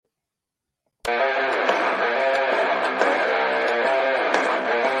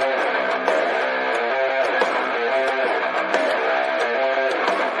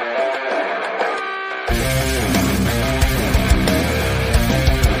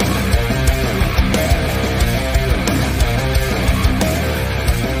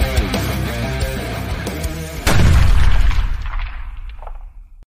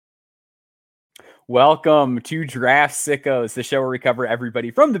Welcome to Draft Sickos, the show where we cover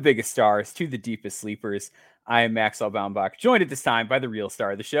everybody from the biggest stars to the deepest sleepers. I am Maxwell Baumbach, joined at this time by the real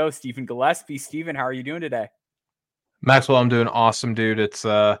star of the show, Stephen Gillespie. Stephen, how are you doing today? Maxwell, I'm doing awesome, dude. It's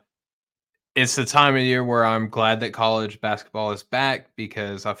the time of year where I'm glad that college basketball is back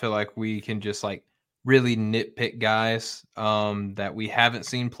because I feel like we can just really nitpick guys that we haven't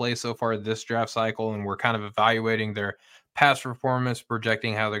seen play so far this draft cycle, and we're kind of evaluating their past performance,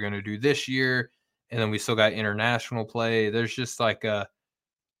 projecting how they're going to do this year, and then we still got international play. There's just a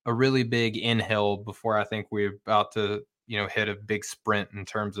really big inhale before I think we're about to hit a big sprint in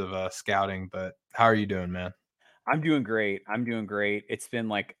terms of scouting. But how are you doing, man? I'm doing great. It's been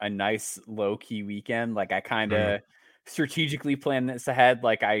like a nice low key weekend. Like I kind of strategically planned this ahead.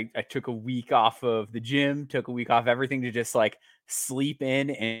 Like I took a week off of the gym, took a week off everything to just like sleep in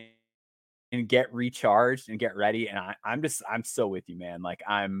and get recharged and get ready. And I'm so with you, man. Like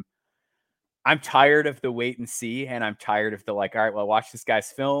I'm tired of the wait and see, and I'm tired of the like, all right, well, watch this guy's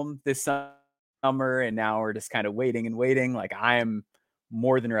film this summer, and now we're just kind of waiting and waiting. Like I am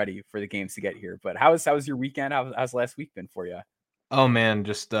more than ready for the games to get here. But how's your weekend? How's last week been for you? Oh man,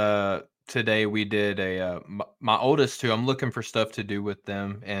 just today we did my oldest two. I'm looking for stuff to do with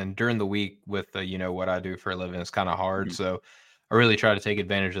them, and during the week with what I do for a living, it's kind of hard. Mhm. So I really try to take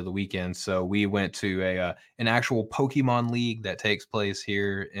advantage of the weekend. So we went to a an actual Pokemon league that takes place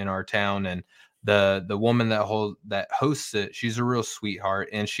here in our town, and the woman that hosts it, she's a real sweetheart,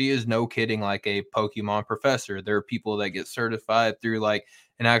 and she is no kidding like a Pokemon professor. There are people that get certified through like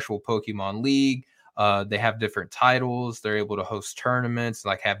an actual Pokemon league. They have different titles. They're able to host tournaments,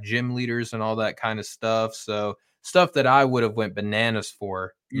 like have gym leaders and all that kind of stuff. So stuff that I would have went bananas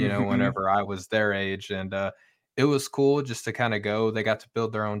for, Mhm. whenever I was their age. And it was cool just to kind of go. They got to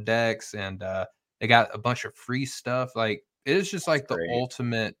build their own decks, and they got a bunch of free stuff. Like it is just That's like the great.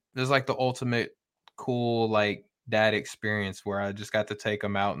 ultimate. It was like the ultimate cool like dad experience where I just got to take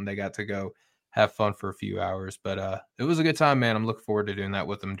them out and they got to go have fun for a few hours. But it was a good time, man. I'm looking forward to doing that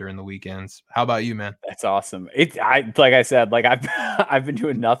with them during the weekends. How about you, man? That's awesome. I like I said, like I've I've been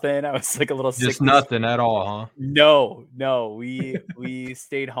doing nothing. I was like a little sick Just this. nothing at all, huh? No, we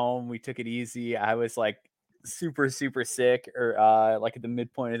stayed home. We took it easy. I was like super sick or like at the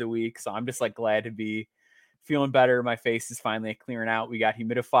midpoint of the week, so I'm just like glad to be feeling better. My face is finally clearing out. We got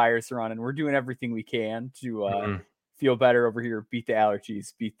humidifiers running. We're doing everything we can to Mhm. feel better over here, beat the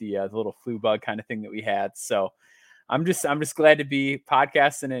allergies, beat the little flu bug kind of thing that we had. So I'm just glad to be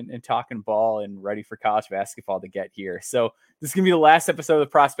podcasting and talking ball and ready for college basketball to get here. So this is gonna be the last episode of the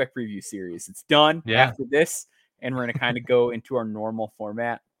prospect preview series. It's done Yeah, after this, and we're gonna kind of go into our normal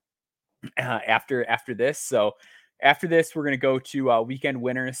format after this. So after this, we're gonna go to weekend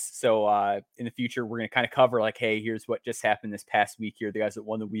winners. So in the future, we're gonna kind of cover like, hey, here's what just happened this past week here. The guys that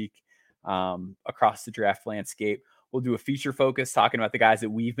won the week across the draft landscape. We'll do a feature focus talking about the guys that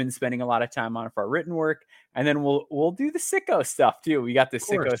we've been spending a lot of time on for our written work, and then we'll do the sicko stuff too. We got the of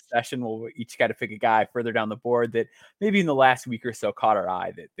course. sicko session. We'll each got to pick a guy further down the board that maybe in the last week or so caught our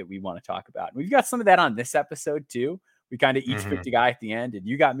eye that we want to talk about. And we've got some of that on this episode too. We kind of each Mhm. picked a guy at the end, and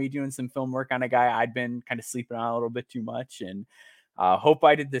you got me doing some film work on a guy I'd been kind of sleeping on a little bit too much, and hope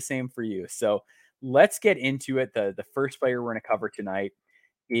I did the same for you. So let's get into it. The first player we're going to cover tonight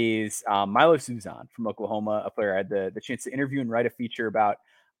is Milo Suzan from Oklahoma, a player I had the chance to interview and write a feature about.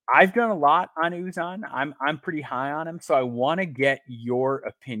 I've done a lot on Uzan. I'm pretty high on him, so I want to get your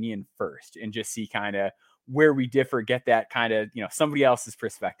opinion first and just see kind of where we differ. Get that kind of somebody else's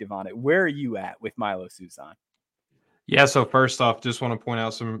perspective on it. Where are you at with Milo Suzan? Yeah, so first off, just want to point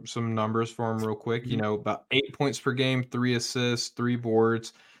out some numbers for him real quick. Mhm. About 8 points per game, 3 assists, 3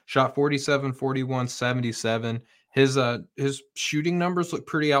 boards, shot 47, 41, 77. His shooting numbers look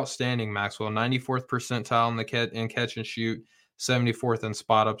pretty outstanding, Maxwell. 94th percentile in the catch and shoot, 74th in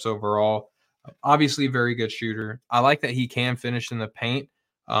spot ups overall. Obviously, very good shooter. I like that he can finish in the paint.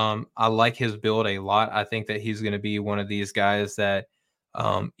 I like his build a lot. I think that he's going to be one of these guys that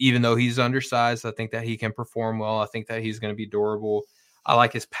even though he's undersized, I think that he can perform well. I think that he's going to be durable. I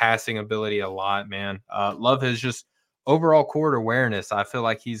like his passing ability a lot, man. Love his just overall court awareness. I feel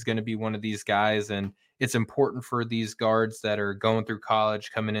like he's going to be one of these guys, and it's important for these guards that are going through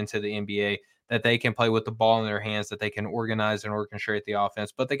college, coming into the NBA, that they can play with the ball in their hands, that they can organize and orchestrate the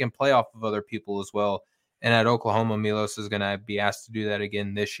offense, but they can play off of other people as well. And at Oklahoma, Milos is going to be asked to do that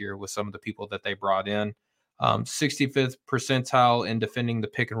again this year with some of the people that they brought in. 65th percentile in defending the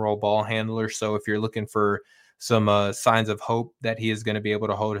pick and roll ball handler. So if you're looking for some signs of hope that he is going to be able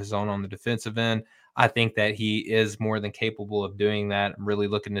to hold his own on the defensive end, I think that he is more than capable of doing that. I'm really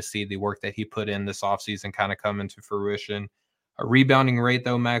looking to see the work that he put in this offseason kind of come into fruition. A rebounding rate,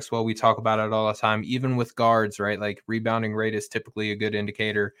 though, Maxwell, we talk about it all the time, even with guards, right? Like rebounding rate is typically a good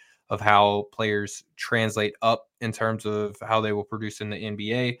indicator of how players translate up in terms of how they will produce in the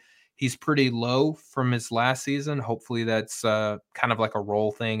NBA. He's pretty low from his last season. Hopefully, that's kind of like a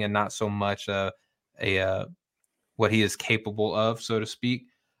role thing and not so much a what he is capable of, so to speak.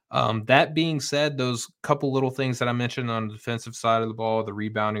 That being said, those couple little things that I mentioned on the defensive side of the ball, the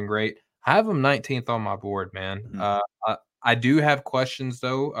rebounding rate, I have him 19th on my board, man. Mhm. I do have questions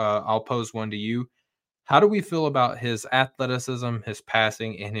though. I'll pose one to you. How do we feel about his athleticism, his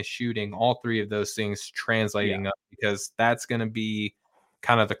passing, and his shooting? All three of those things Yeah. translating up because that's going to be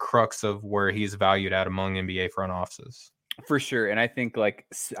kind of the crux of where he's valued at among NBA front offices. For sure, and I think, like,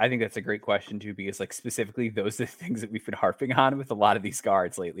 I think that's a great question too, because, like, specifically, those are the things that we've been harping on with a lot of these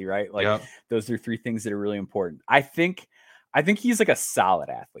guards lately, right? Like, Yep. those are 3 things that are really important. I think he's, like, a solid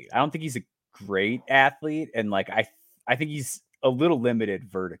athlete. I don't think he's a great athlete, and, like, I think he's a little limited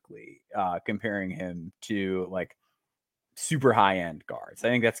vertically, comparing him to, like, super high-end guards. I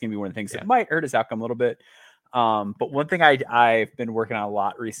think that's gonna be one of the things that Yeah. might hurt his outcome a little bit. But one thing I've been working on a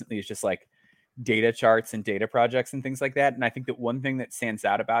lot recently is just, like, data charts and data projects and things like that. And I think that one thing that stands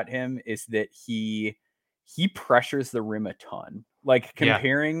out about him is that he pressures the rim a ton. Like, Yeah.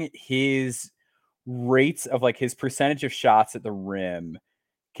 comparing his rates of, like, his percentage of shots at the rim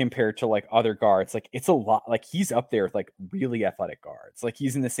compared to, like, other guards, like, it's a lot. Like, he's up there with, like, really athletic guards. Like,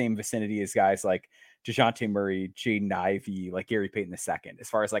 he's in the same vicinity as guys like DeJounte Murray, Jaden Ivey, like Gary Payton II, as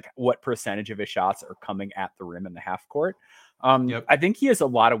far as, like, what percentage of his shots are coming at the rim in the half court. Yep. I think he has a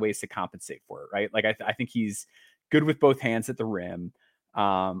lot of ways to compensate for it, right? Like, I think he's good with both hands at the rim.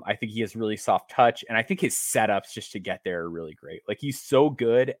 I think he has really soft touch, and I think his setups just to get there are really great. Like, he's so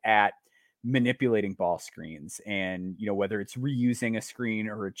good at manipulating ball screens, and, you know, whether it's reusing a screen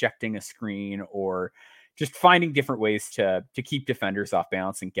or rejecting a screen or just finding different ways to keep defenders off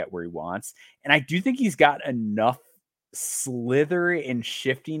balance and get where he wants. And I do think he's got enough slither and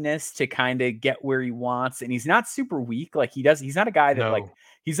shiftiness to kind of get where he wants. And he's not super weak. Like, he's not a guy that, like, No.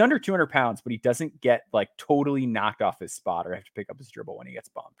 he's under 200 pounds, but he doesn't get, like, totally knocked off his spot or have to pick up his dribble when he gets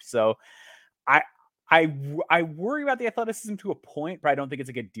bumped. So I I worry about the athleticism to a point, but I don't think it's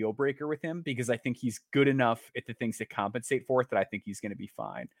like a deal breaker with him, because I think he's good enough at the things to compensate for it that I think he's going to be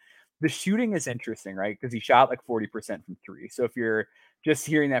fine. The shooting is interesting, right? Because he shot like 40% from three. So if you're just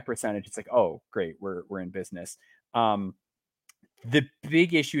hearing that percentage, it's like, oh, great, we're in business. Um, the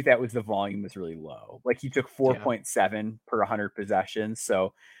big issue with that was the volume was really low. Like, he took Yeah. 4.7 per 100 possessions.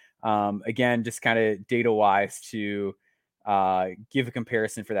 So again, just kind of data wise to give a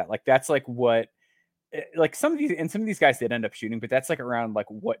comparison for that. Like, that's like what like some of these guys did end up shooting, but that's like around like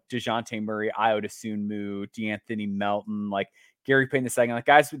what DeJounte Murray, Io DeSunmu, D'Anthony Melton, like Gary Payton II, like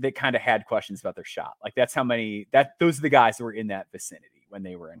guys that kind of had questions about their shot. Like, that's how many that those are the guys that were in that vicinity when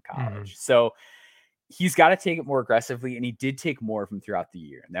they were in Mhm. college. So he's got to take it more aggressively, and he did take more of them throughout the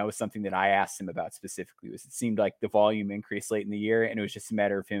year. And that was something that I asked him about specifically. Was it seemed like the volume increased late in the year, and it was just a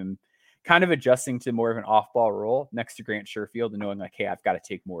matter of him kind of adjusting to more of an off-ball role next to Grant Sherfield and knowing like, hey, I've got to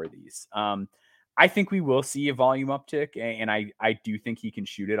take more of these. I think we will see a volume uptick, and I do think he can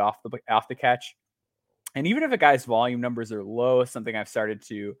shoot it off the catch. And even if a guy's volume numbers are low, something I've started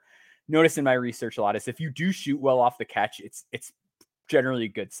to notice in my research a lot is if you do shoot well off the catch, it's generally a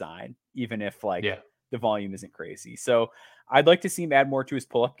good sign, even if like Yeah. the volume isn't crazy. So I'd like to see him add more to his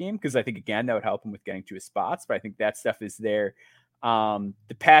pull-up game, because I think again that would help him with getting to his spots. But I think that stuff is there.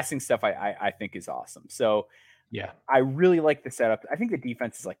 The passing stuff I think is awesome. So Yeah. I really like the setup. I think the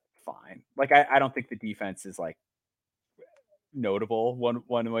defense is like fine. Like, I don't think the defense is like notable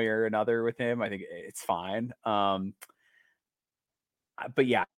one way or another with him. I think it's fine. But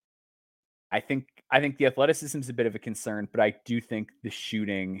yeah, I think the athleticism is a bit of a concern, but I do think the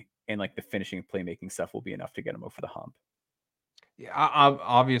shooting and like the finishing and playmaking stuff will be enough to get him over the hump. Yeah,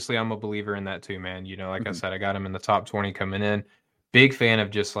 obviously I'm a believer in that too, man. You know, like I Mhm. said, I got him in the top 20 coming in. Big fan of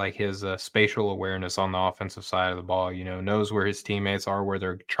just like his spatial awareness on the offensive side of the ball. You know, knows where his teammates are, where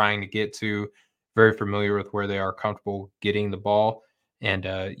they're trying to get to. Very familiar with where they are comfortable getting the ball. And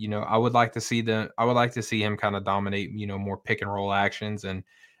you know, I would like to see him kind of dominate. You know, more pick and roll actions. And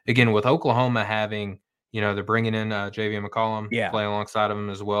again, with Oklahoma having, you know, they're bringing in JV McCollum to Yeah. play alongside of him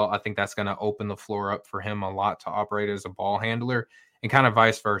as well. I think that's going to open the floor up for him a lot to operate as a ball handler and kind of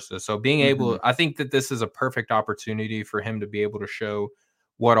vice versa. So being able, Mhm. I think that this is a perfect opportunity for him to be able to show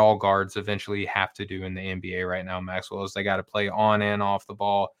what all guards eventually have to do in the NBA right now, Maxwell, is they got to play on and off the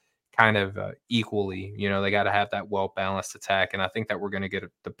ball kind of equally. You know, they got to have that well balanced attack. And I think that we're going to get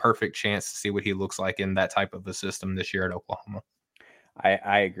the perfect chance to see what he looks like in that type of a system this year at Oklahoma.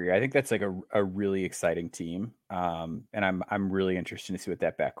 I agree. I think that's like a really exciting team. And I'm really interested to see what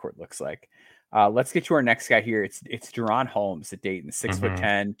that backcourt looks like. Let's get to our next guy here. It's Deron Holmes at Dayton,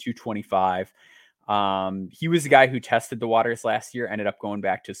 6'10", 225. He was the guy who tested the waters last year, ended up going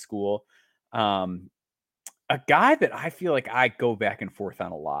back to school. A guy that I feel like I go back and forth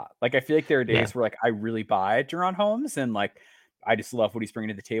on a lot. Like, I feel like there are Yeah. days where like I really buy Deron Holmes and like I just love what he's bringing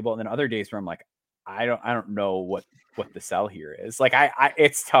to the table, and then other days where I'm like, I don't know what the sell here is. Like, I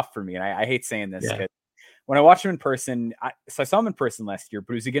it's tough for me, and I hate saying this Yeah. because when I watched him in person, so I saw him in person last year,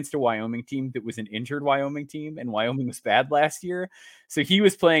 but it was against a Wyoming team that was an injured Wyoming team, and Wyoming was bad last year. So he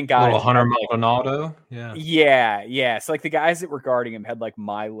was playing A little guys that Hunter had like Maldonado. Yeah. yeah. So like the guys that were guarding him had like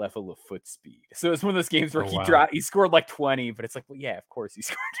my level of foot speed. So it was one of those games where Oh, wow. he scored like 20, but it's like, well, yeah, of course he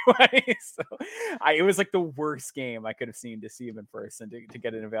scored 20. So it was like the worst game I could have seen to see him in person to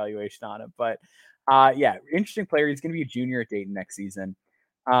get an evaluation on him. But yeah, interesting player. He's gonna be a junior at Dayton next season.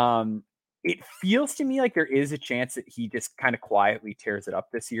 Um it feels to me like there is a chance that he just kind of quietly tears it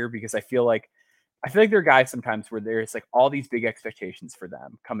up this year because I feel like there are guys sometimes where there's like all these big expectations for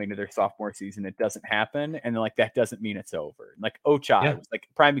them coming to their sophomore season. It doesn't happen. And then like that doesn't mean it's over. Like Ochai Yeah. was like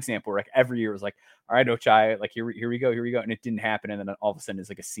prime example where like every year was like, all right, Ochai, like here we go. And it didn't happen. And then all of a sudden it's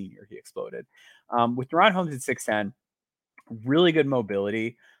like a senior, he exploded. With Deron Holmes at 6'10", really good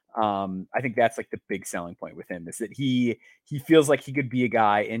mobility. I think that's like the big selling point with him is that he feels like he could be a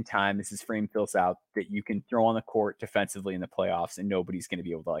guy in time as his frame fills out that you can throw on the court defensively in the playoffs and nobody's going to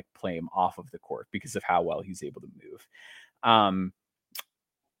be able to like play him off of the court because of how well he's able to move. Um,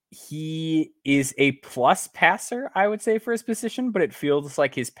 he is a plus passer, I would say, for his position, but it feels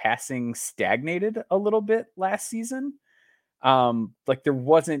like his passing stagnated a little bit last season. Like there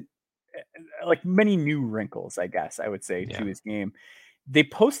wasn't like many new wrinkles, I guess I would say, to Yeah. his game. They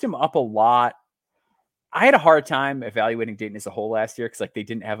post him up a lot. I had a hard time evaluating Dayton as a whole last year because like they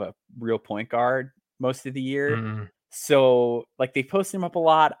didn't have a real point guard most of the year. Mm. So like they post him up a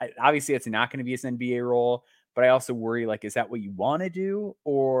lot. Obviously, it's not going to be his NBA role, but I also worry like, is that what you want to do,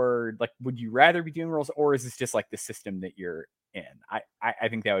 or like would you rather be doing roles, or is this just like the system that you're in? I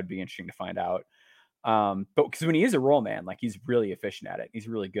think that would be interesting to find out. But because when he is a role man, like he's really efficient at it. He's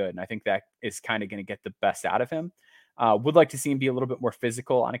really good. And I think that is kind of going to get the best out of him. Would like to see him be a little bit more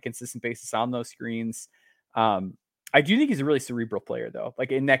physical on a consistent basis on those screens. Um, I do think he's a really cerebral player though.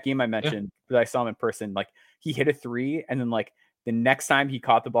 Like in that game I Yeah. mentioned that I saw him in person, like he hit a three and then like the next time he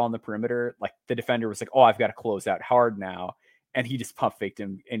caught the ball on the perimeter, like the defender was like, oh, I've got to close out hard now. And he just pump faked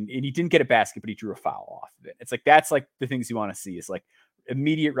him and he didn't get a basket, but he drew a foul off of it. It's like, that's like the things you want to see is like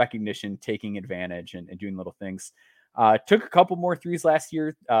immediate recognition, taking advantage and doing little things. Took a couple more threes last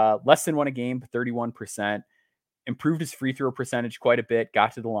year, less than one a game, 31%. Improved his free throw percentage quite a bit,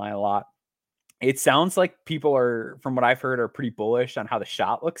 got to the line a lot. It sounds like people are, from what I've heard, are pretty bullish on how the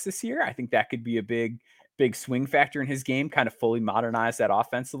shot looks this year. I think that could be a big swing factor in his game, kind of fully modernize that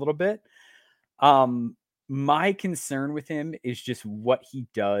offense a little bit. My concern with him is just what he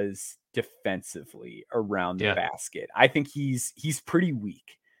does defensively around the Yeah. basket. I think he's pretty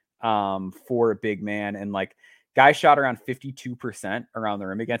weak for a big man, and like guy shot around 52% around the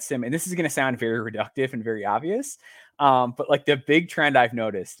rim against him. And this is going to sound very reductive and very obvious. But like the big trend I've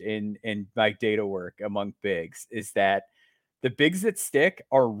noticed in my data work among bigs is that the bigs that stick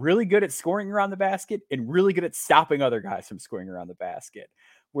are really good at scoring around the basket and really good at stopping other guys from scoring around the basket.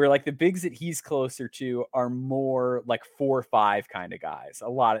 Where like the bigs that he's closer to are more like 4-5 kind of guys. A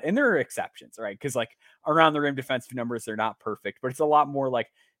lot of, and there are exceptions, right? Because like around the rim defensive numbers, they're not perfect, but it's a lot more like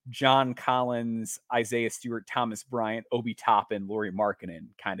John Collins, Isaiah Stewart, Thomas Bryant, Obi Toppin, Lauri Markkanen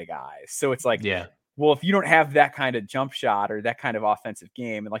kind of guys. So it's like, Yeah. well, if you don't have that kind of jump shot or that kind of offensive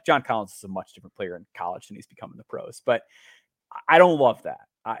game, and like John Collins is a much different player in college than he's become in the pros, but I don't love that.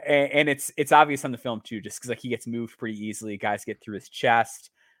 And it's obvious on the film too, just because like he gets moved pretty easily. Guys get through his chest.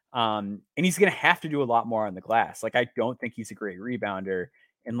 And he's going to have to do a lot more on the glass. Like, I don't think he's a great rebounder.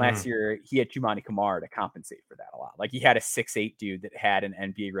 And last Mm. year, he had Chumani Kamara to compensate for that a lot. Like, he had a 6'8" dude that had an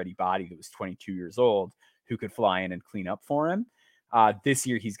NBA ready body that was 22 years old who could fly in and clean up for him. This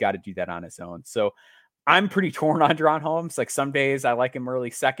year, he's got to do that on his own. So I'm pretty torn on Deron Holmes. Like, some days I like him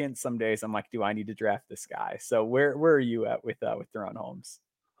early second. Some days I'm like, do I need to draft this guy? So where are you at with Deron Holmes?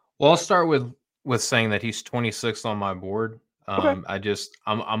 Well, I'll start with saying that he's 26th on my board. Okay.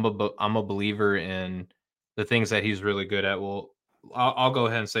 I'm a believer in the things that he's really good at. Well, I'll go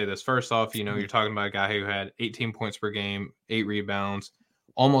ahead and say this. First off, you're talking about a guy who had 18 points per game, 8 rebounds,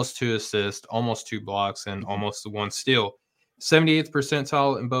 almost 2 assists, almost 2 blocks, and almost 1 steal. 78th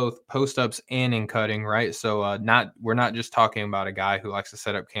percentile in both post ups and in cutting, right? So we're not just talking about a guy who likes to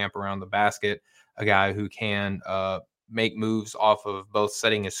set up camp around the basket, a guy who can make moves off of both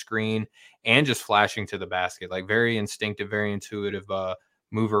setting a screen and just flashing to the basket. Like very instinctive, very intuitive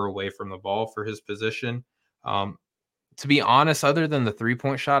mover away from the ball for his position. Um, to be honest, other than the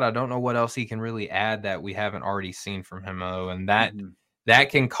 3-point shot, I don't know what else he can really add that we haven't already seen from him. Oh, and that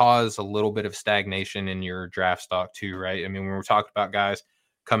can cause a little bit of stagnation in your draft stock too, right? I mean, when we're talking about guys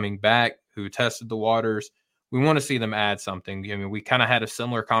coming back who tested the waters, we want to see them add something. I mean, we kind of had a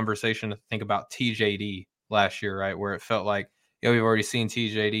similar conversation to think about TJD last year, right? Where it felt like, we've already seen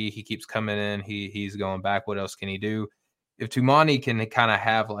TJD. He keeps coming in. He's going back. What else can he do? If Tumani can kind of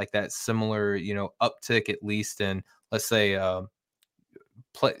have like that similar, uptick at least in, let's say,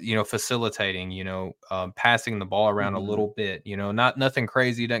 facilitating, passing the ball around a little bit, not nothing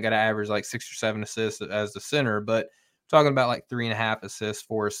crazy. You don't got to average like 6 or 7 assists as the center, but talking about like 3.5 assists,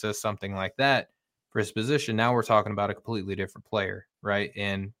 4 assists, something like that for his position. Now we're talking about a completely different player, right?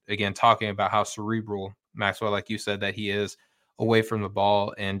 And again, talking about how cerebral Maxwell, like you said, that he is away from the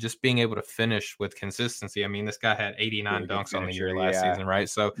ball and just being able to finish with consistency. I mean, this guy had 89 Really good dunks on the finisher, year last season, right?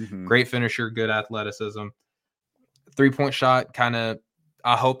 So Mm-hmm. great finisher, good athleticism. 3-point shot, kind of,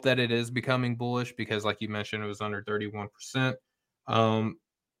 I hope that it is becoming bullish because, like you mentioned, it was under 31%.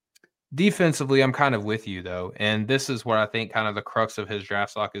 Defensively, I'm kind of with you, though. And this is where I think kind of the crux of his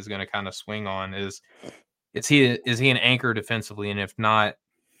draft stock is going to kind of swing on is he an anchor defensively? And if not,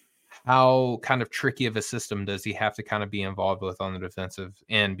 how kind of tricky of a system does he have to kind of be involved with on the defensive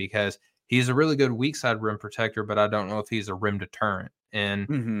end? Because he's a really good weak side rim protector, but I don't know if he's a rim deterrent.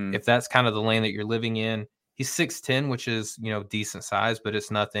 And if that's kind of the lane that you're living in, he's 6'10", which is, decent size, but it's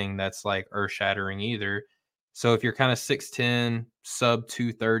nothing that's like earth shattering either. So if you're kind of 6'10", sub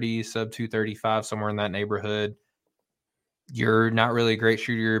 230, sub 235, somewhere in that neighborhood, you're not really a great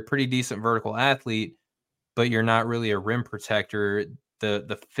shooter. You're a pretty decent vertical athlete, but you're not really a rim protector.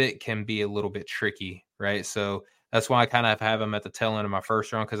 The fit can be a little bit tricky, right? So that's why I kind of have him at the tail end of my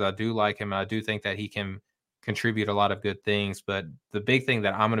first round because I do like him. I do think that he can contribute a lot of good things. But the big thing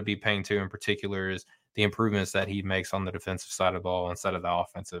that I'm going to be paying to in particular is the improvements that he makes on the defensive side of the ball instead of the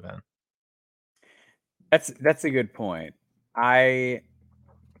offensive end. That's a good point. I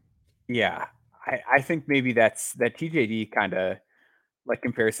think maybe that TJD kind of like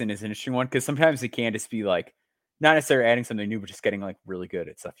comparison is an interesting one because sometimes it can just be like not necessarily adding something new, but just getting like really good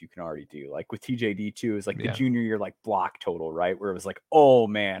at stuff you can already do. Like with TJD too, is like the junior year like block total, right? Where it was like, oh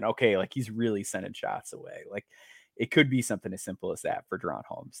man, okay, like he's really sending shots away. Like it could be something as simple as that for Deron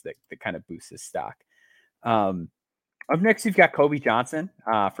Holmes that kind of boosts his stock. Up next, you've got Kobe Johnson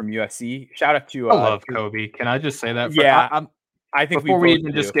from USC. Shout out to I love Kobe. Can I just say that? I think before we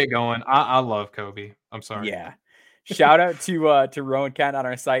even just get going, I love Kobe. I'm sorry. Yeah. Shout out to Rowan Kent on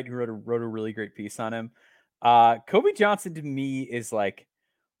our site who wrote a really great piece on him. Kobe Johnson to me is like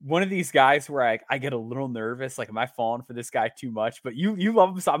one of these guys where I get a little nervous. Like, am I falling for this guy too much? But you love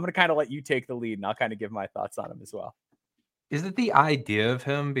him, so I'm gonna kind of let you take the lead, and I'll kind of give my thoughts on him as well. Is it the idea of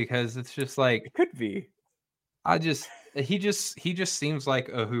him? Because it's just like it could be. He just seems like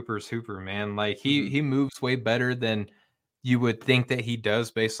a hooper's hooper, man. Like he moves way better than you would think that he does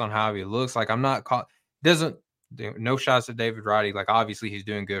based on how he looks. Like I'm not caught. Doesn't no shots at David Roddy. Like obviously he's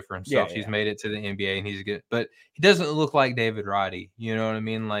doing good for himself. Yeah. He's made it to the NBA and he's good, but he doesn't look like David Roddy. You know what I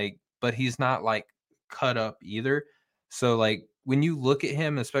mean? Like, but he's not like cut up either. So like when you look at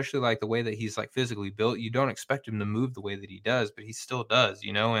him, especially like the way that he's like physically built, you don't expect him to move the way that he does, but he still does.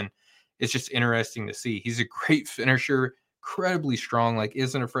 And it's just interesting to see. He's a great finisher, incredibly strong, like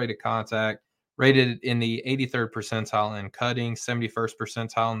isn't afraid of contact, rated in the 83rd percentile in cutting, 71st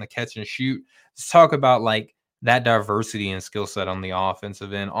percentile in the catch and shoot. Let's talk about like that diversity and skill set on the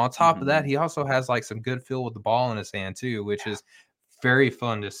offensive end. On top of that, he also has like some good feel with the ball in his hand too, which is very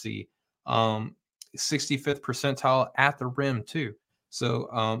fun to see. 65th percentile at the rim too.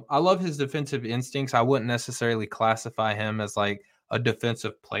 So I love his defensive instincts. I wouldn't necessarily classify him as like a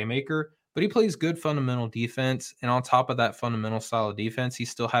defensive playmaker, but he plays good fundamental defense. And on top of that fundamental style of defense, he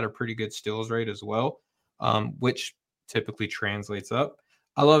still had a pretty good steals rate as well, which typically translates up.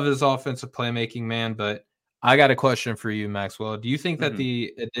 I love his offensive playmaking, man, but I got a question for you, Maxwell. Do you think that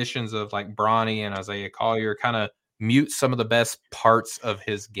the additions of like Bronny and Isaiah Collier kind of mute some of the best parts of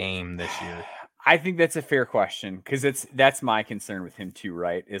his game this year? I think that's a fair question because that's my concern with him too,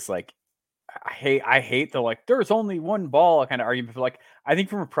 right? Is like I hate the like there's only one ball kind of argument. But like I think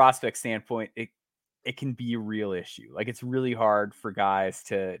from a prospect standpoint, it can be a real issue. Like it's really hard for guys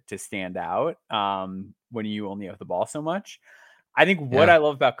to stand out when you only have the ball so much. I think what I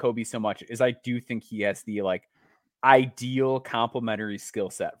love about Kobe so much is I do think he has the like ideal complementary skill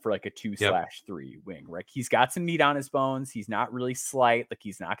set for like a 2/3 wing, right? He's got some meat on his bones. He's not really slight. Like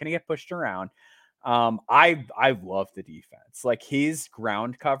he's not going to get pushed around. I love the defense. Like his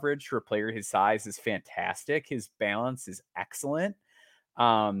ground coverage for a player his size is fantastic. His balance is excellent.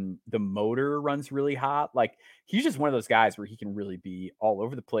 The motor runs really hot. Like he's just one of those guys where he can really be all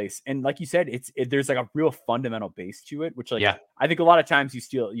over the place. And like you said, there's like a real fundamental base to it, which like Yeah. I think a lot of times you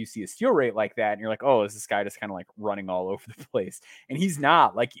see a steal rate like that, and you're like, oh, is this guy just kind of like running all over the place? And he's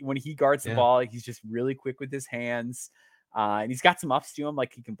not. Like when he guards the Yeah. ball, he's just really quick with his hands. And he's got some ups to him,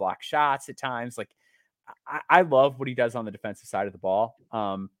 like he can block shots at times. Like I love what he does on the defensive side of the ball.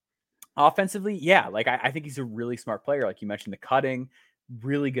 Offensively, yeah, like I think he's a really smart player. Like you mentioned, the cutting,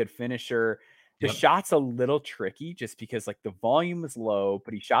 really good finisher. The Yep. shot's a little tricky just because like the volume is low,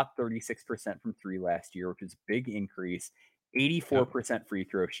 but he shot 36% from three last year, which is a big increase. Yep. 84% free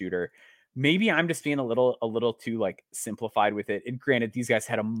throw shooter. Maybe I'm just being a little too like simplified with it. And granted, these guys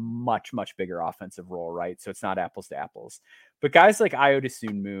had a much bigger offensive role, right? So it's not apples to apples. But guys like Io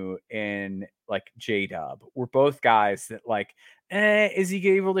DeSunmu and like J Dub were both guys that like, is he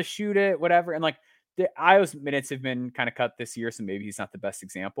able to shoot it? Whatever. And like the Io's minutes have been kind of cut this year, so maybe he's not the best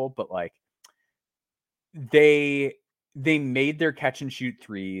example, but like they made their catch and shoot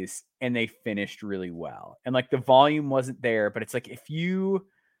threes and they finished really well. And like the volume wasn't there, but it's like if you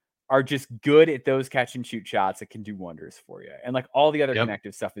are just good at those catch and shoot shots, it can do wonders for you. And like all the other Yep.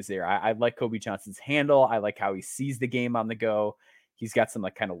 connective stuff is there. I like Kobe Johnson's handle. I like how he sees the game on the go. He's got some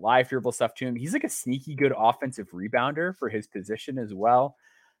like kind of live dribble stuff to him. He's like a sneaky good offensive rebounder for his position as well.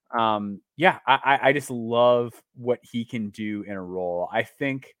 Yeah, I just love what he can do in a role. I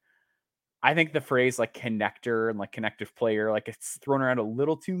think the phrase like connector and like connective player, like it's thrown around a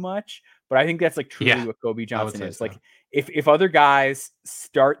little too much, but I think that's like truly Yeah. what Kobe I would Johnson say is. so. Like if other guys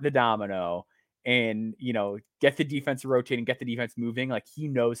start the domino and get the defense rotating, get the defense moving, like he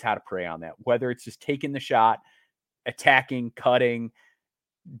knows how to prey on that. Whether it's just taking the shot, attacking, cutting,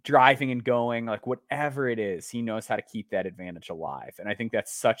 driving and going, like whatever it is, he knows how to keep that advantage alive. And I think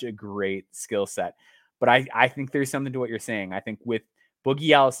that's such a great skill set. But I think there's something to what you're saying. I think with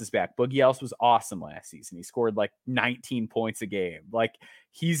Boogie Ellis is back. Boogie Ellis was awesome last season. He scored like 19 points a game. Like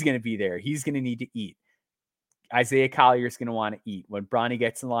he's going to be there. He's going to need to eat. Isaiah Collier is going to want to eat. When Bronny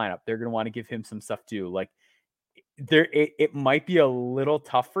gets in the lineup, they're going to want to give him some stuff too. Like it might be a little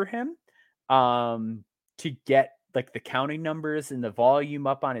tough for him to get like the counting numbers and the volume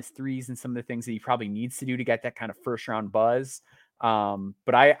up on his threes and some of the things that he probably needs to do to get that kind of first round buzz.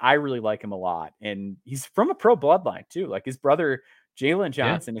 But I really like him a lot, and he's from a pro bloodline too. Like his brother Jalen Yeah.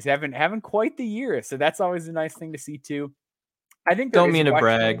 Johnson is having quite the year, so that's always a nice thing to see too. I think there Don't is a mean to question.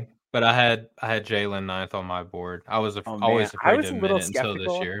 brag, but I had Jalen ninth on my board. I was Oh man, always I afraid to was a admit little it until this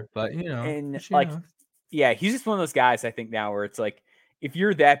skeptical, year, but and just like, yeah, he's just one of those guys. I think now where it's like, if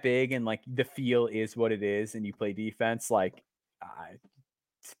you're that big and like the feel is what it is, and you play defense, like,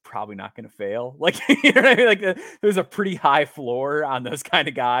 it's probably not going to fail. Like, you know what I mean? Like, there's a pretty high floor on those kind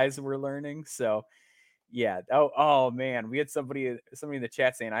of guys we're learning. So, yeah. Oh man, we had somebody in the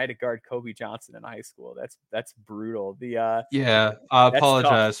chat saying I had to guard Kobe Johnson in high school. That's brutal. Yeah, I That's tough.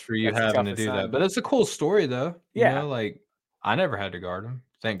 apologize for you That's a having tough to do that, but assignment. it's a cool story though, Yeah. like, I never had to guard him,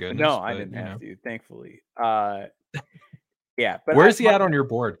 thank No, goodness, I but, didn't have to, thankfully. Yeah, but where's he at on your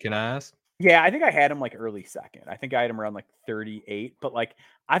board, can I ask? yeah, I think I had him like early second. I think I had him around like 38, but like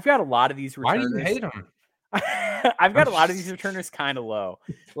I've got a lot of these Why do you returners. hate him? I've got a lot of these returners kind of low.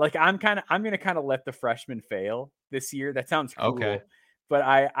 Like I'm going to kind of let the freshmen fail this year. That sounds Okay, cruel, but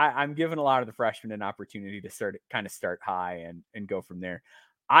I'm giving a lot of the freshmen an opportunity to start high and go from there.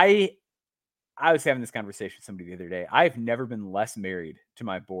 I I was having this conversation with somebody the other day. I've never been less married to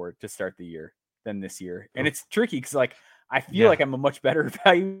my board to start the year than this year. And oof, it's tricky because like I feel yeah, like I'm a much better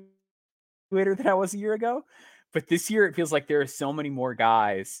evaluator than I was a year ago. But this year it feels like there are so many more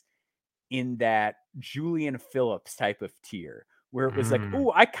guys in that Julian Phillips type of tier where it was like, mm,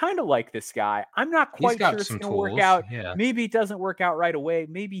 oh, I kind of like this guy. I'm not he's quite sure got it's some going to work tools, out. yeah, Maybe it doesn't work out right away.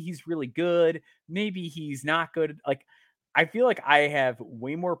 Maybe he's really good. Maybe he's not good. Like, I feel like I have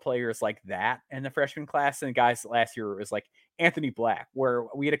way more players like that in the freshman class than guys last year. It was like Anthony Black, where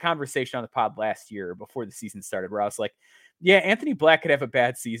we had a conversation on the pod last year before the season started, where I was like, yeah, Anthony Black could have a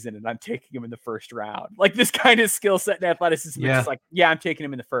bad season and I'm taking him in the first round. Like this kind of skill set and athleticism, it's just yeah, like, yeah, I'm taking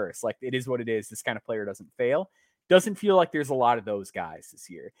him in the first. Like it is what it is. This kind of player doesn't fail. Doesn't feel like there's a lot of those guys this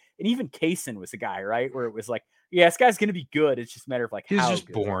year. And even Kaysen was a guy, right? Where it was like, yeah, this guy's going to be good. It's just a matter of like he's how just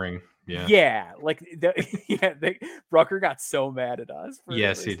good. boring, yeah, Yeah. Like, Rucker got so mad at us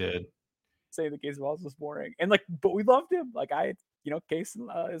yes, for he did. saying that Kaysen Wallace was boring. And like, but we loved him. Like,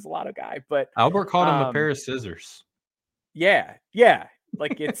 Kaysen is a lot of guy. But, Albert called him a um, pair of scissors. yeah.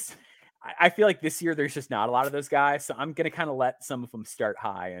 Like I feel like this year there's just not a lot of those guys. So I'm gonna kind of let some of them start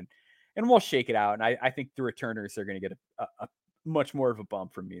high. And and we'll shake it out. And I think the returners are going to get a much more of a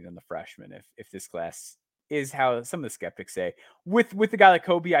bump from me than the freshmen if this class is how some of the skeptics say. With a guy like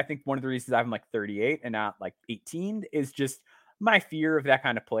Kobe, I think one of the reasons I'm like 38 and not like 18 is just my fear of that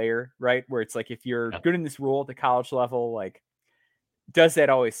kind of player, right? Where it's like if you're good in this role at the college level, like does that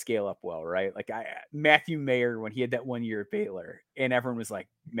always scale up well, right? Like Matthew Mayer, when he had that 1 year at Baylor, and everyone was like,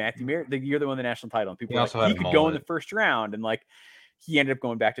 Matthew Mayer, you're the one with the national title, and people He were like, also had he a could go in the mullet. first round, and like he ended up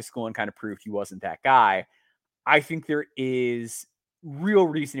going back to school and kind of proved he wasn't that guy. I think there is real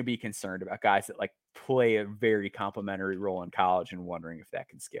reason to be concerned about guys that like play a very complimentary role in college and wondering if that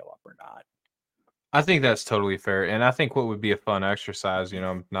can scale up or not. I think that's totally fair, and I think what would be a fun exercise,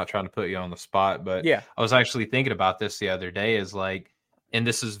 I'm not trying to put you on the spot, but Yeah. I was actually thinking about this the other day is like, and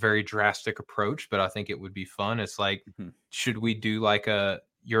this is very drastic approach, but I think it would be fun. It's like, should we do like a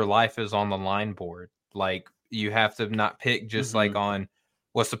your life is on the line board? Like you have to not pick just like on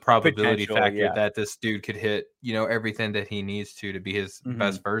what's the probability Potential, factor yeah. that this dude could hit, everything that he needs to be his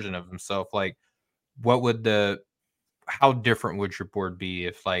best version of himself. Like, what would how different would your board be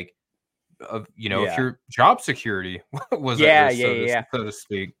if like if Yeah. your job security was at Yeah, risk, yeah, yeah, yeah. so to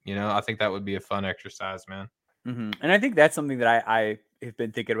speak, I think that would be a fun exercise, man. And I think that's something that I have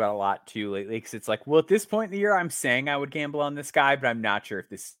been thinking about a lot too lately. Because it's like, well, at this point in the year, I'm saying I would gamble on this guy, but I'm not sure if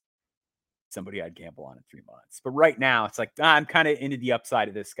this is somebody I'd gamble on in 3 months. But right now, it's like I'm kind of into the upside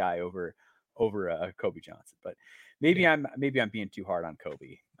of this guy over Kobe Johnson. But maybe Yeah. I'm being too hard on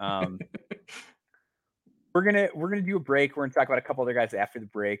Kobe. We're gonna do a break. We're gonna talk about a couple other guys after the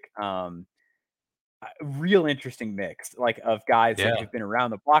break. Real interesting mix, like of guys that Yeah. have been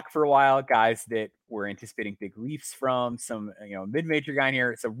around the block for a while, guys that we're anticipating big leaps from, some mid-major guy in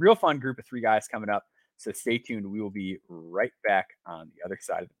here. It's a real fun group of 3 guys coming up. So stay tuned. We will be right back on the other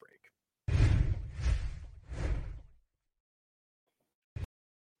side of the break.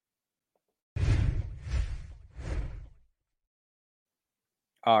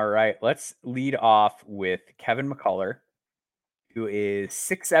 All right, let's lead off with Kevin McCullough, who is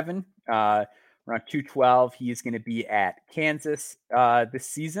 6'7", around 212. He is going to be at Kansas this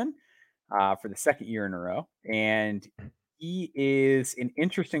season for the second year in a row. And he is an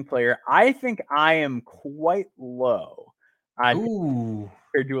interesting player. I think I am quite low on Ooh.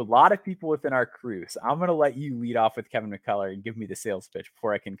 compared to a lot of people within our crew. So I'm going to let you lead off with Kevin McCullough and give me the sales pitch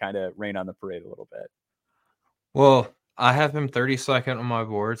before I can kind of rain on the parade a little bit. Well, I have him 32nd on my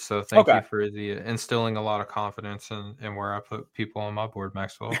board, so thank you Okay. for the instilling a lot of confidence in where I put people on my board,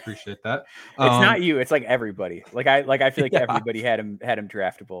 Maxwell. Appreciate that. It's not you. It's like everybody. I feel like Yeah. everybody had him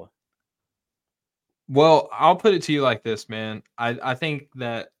draftable. Well, I'll put it to you like this, man. I think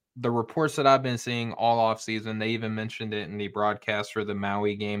that the reports that I've been seeing all off season, they even mentioned it in the broadcast for the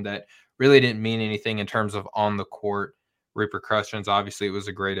Maui game that really didn't mean anything in terms of on the court repercussions. Obviously, it was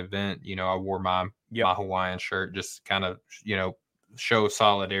a great event. I wore my Hawaiian shirt, just kind of, show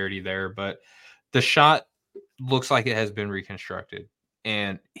solidarity there. But the shot looks like it has been reconstructed.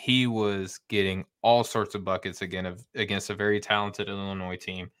 And he was getting all sorts of buckets against a very talented Illinois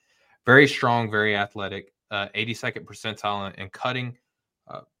team. Very strong, very athletic, 82nd percentile in cutting,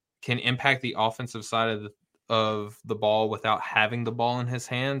 can impact the offensive side of the ball without having the ball in his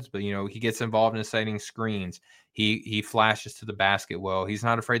hands. But he gets involved in setting screens. He flashes to the basket well. He's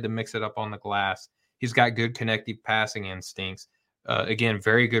not afraid to mix it up on the glass. He's got good connective passing instincts. Again,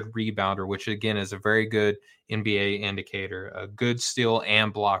 very good rebounder, which again is a very good NBA indicator. A good steal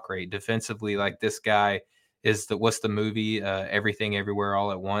and block rate defensively. Like this guy is what's the movie Everything Everywhere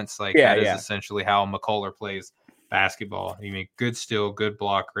All at Once. Like that is essentially how McCullough plays basketball. I mean, good steal, good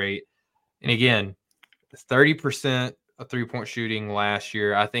block rate, and again, 30% of 3-point shooting last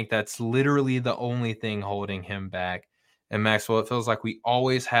year. I think that's literally the only thing holding him back. And Maxwell, it feels like we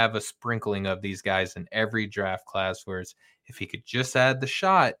always have a sprinkling of these guys in every draft class, whereas if he could just add the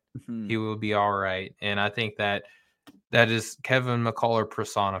shot, he will be all right. And I think that is Kevin McCullough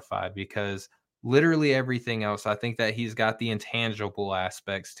personified, because literally everything else, I think that he's got the intangible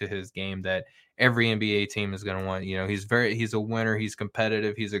aspects to his game that every NBA team is going to want. He's a winner. He's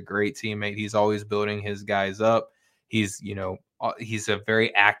competitive. He's a great teammate. He's always building his guys up. He's a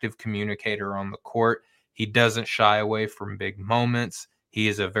very active communicator on the court. He doesn't shy away from big moments. He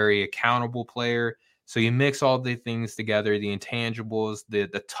is a very accountable player. So you mix all the things together, the intangibles, the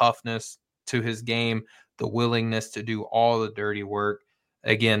toughness to his game, the willingness to do all the dirty work.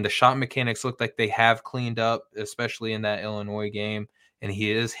 Again, the shot mechanics look like they have cleaned up, especially in that Illinois game, and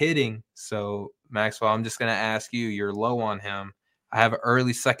he is hitting. So, Maxwell, I'm just going to ask you, you're low on him. I have an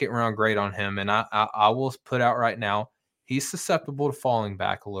early second round grade on him, and I will put out right now, he's susceptible to falling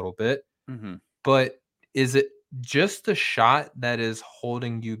back a little bit. But is it just the shot that is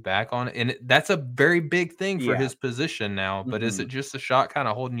holding you back on it, and that's a very big thing for Yeah. his position now, but is Mhm. it just the shot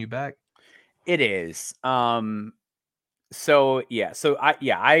kinda holding you back? It is. So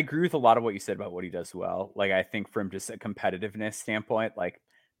I agree with a lot of what you said about what he does well. Like I think from just a competitiveness standpoint, like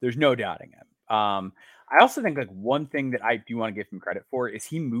there's no doubting him. I also think like one thing that I do want to give him credit for is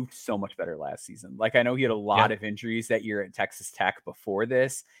he moved so much better last season. Like I know he had a lot Yeah. of injuries that year at Texas Tech before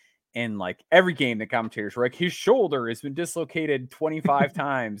this. And like every game, the commentators were like, his shoulder has been dislocated 25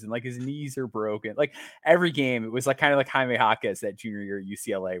 times and like his knees are broken. Like every game, it was like kind of like Jaime Jaquez that junior year at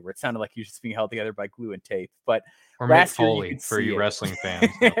UCLA, where it sounded like he was just being held together by glue and tape. But Or Mick last year you Foley could for see you it. wrestling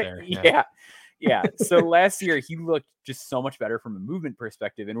fans out there, yeah. Yeah. Yeah. So last year he looked just so much better from a movement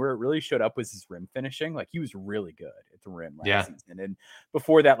perspective. And where it really showed up was his rim finishing. Like he was really good at the rim last Yeah, season. And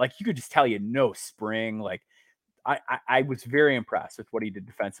before that, like you could just tell you no spring. Like I was very impressed with what he did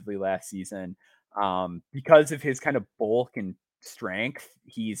defensively last season. Because of his kind of bulk and strength,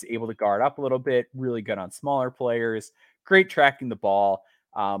 he's able to guard up a little bit, really good on smaller players, great tracking the ball.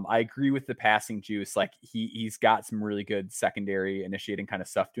 I agree with the passing juice. Like he's got some really good secondary initiating kind of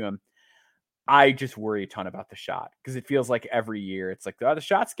stuff to him. I just worry a ton about the shot because it feels like every year it's like oh, the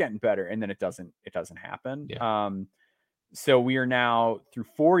shot's getting better, and then it doesn't happen. yeah, So we are now through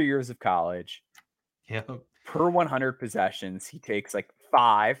 4 years of college. yeah. Per 100 possessions, he takes like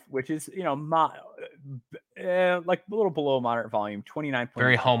 5, which is like a little below moderate volume, 29.8%.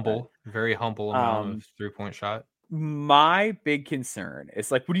 Very humble amount of Um, three-point shot. my big concern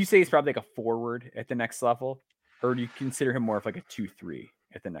is like, would you say he's probably like a forward at the next level, or do you consider him more of like a 2-3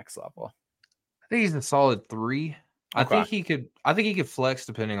 at the next level? I think he's a solid 3. Okay, I think he could flex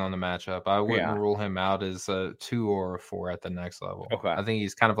depending on the matchup. I wouldn't yeah, rule him out as a 2 or a 4 at the next level. okay. I think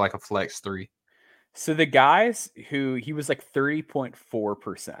he's kind of like a flex 3. So the guys who he was like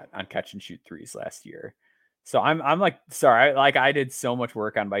 30.4% on catch and shoot threes last year. So I'm like sorry, like I did so much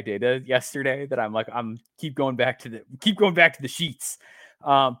work on my data yesterday that I'm keep going back to the sheets.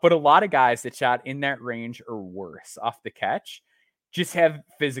 But a lot of guys that shot in that range or worse off the catch just have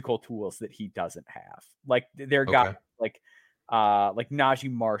physical tools that he doesn't have. Like they're guys Okay. like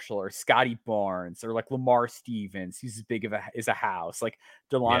Najee Marshall or Scotty Barnes or like Lamar Stevens, who's as big of a house, like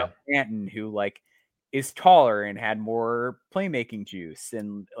Delano Yeah. Stanton, who like is taller and had more playmaking juice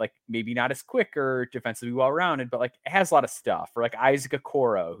and like maybe not as quick or defensively well rounded, but like has a lot of stuff. Or like Isaac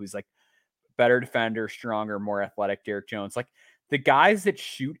Okoro, who's like better defender, stronger, more athletic. Derek Jones, like the guys that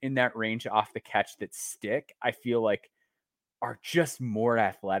shoot in that range off the catch that stick, I feel like are just more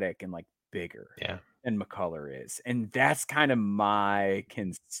athletic and like bigger Yeah. than McCullough is. And that's kind of my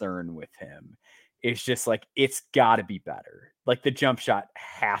concern with him. It's just like it's got to be better. Like the jump shot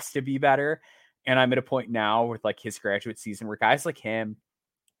has to be better. And I'm at a point now with like his graduate season where guys like him,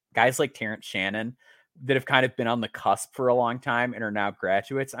 guys like Terrence Shannon that have kind of been on the cusp for a long time and are now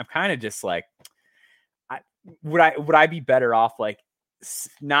graduates, I'm kind of just like, I, would I be better off like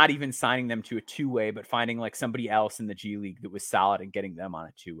not even signing them to a two-way, but finding like somebody else in the G League that was solid and getting them on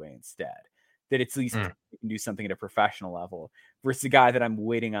a two-way instead? That it's at least Mm. can do something at a professional level versus the guy that I'm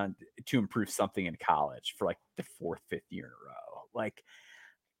waiting on to improve something in college for like the fourth, fifth year in a row. Like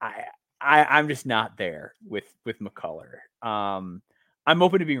I, I'm just not there with McCullough. I'm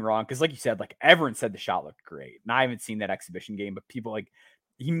open to being wrong because, like you said, like everyone said the shot looked great, and I haven't seen that exhibition game, but people like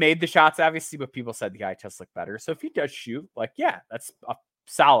he made the shots obviously, but people said the eye test looked better. So if he does shoot, like yeah, that's a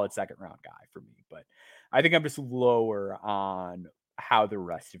solid second round guy for me. But I think I'm just lower on how the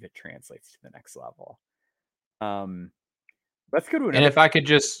rest of it translates to the next level. Um, let's go to And another. if I could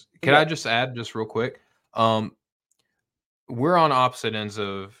just could Yeah. I just add just real quick? Um, we're on opposite ends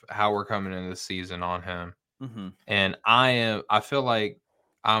of how we're coming into the season on him. Mm-hmm, And I feel like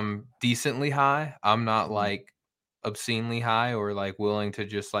I'm decently high. I'm not mm-hmm. like obscenely high or like willing to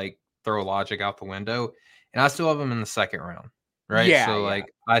just like throw logic out the window. And I still have him in the second round. Right. Yeah, So yeah.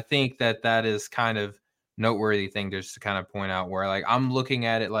 like I think that that is kind of noteworthy thing just to kind of point out where like I'm looking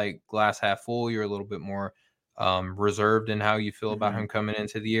at it like glass half full. You're a little bit more reserved in how you feel about Mm-hmm. him coming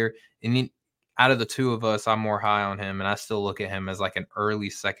into the year. And out of the two of us, I'm more high on him, and I still look at him as like an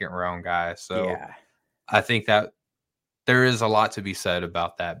early second round guy. So Yeah. I think that there is a lot to be said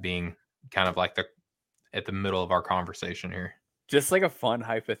about that being kind of like the at the middle of our conversation here. Just like a fun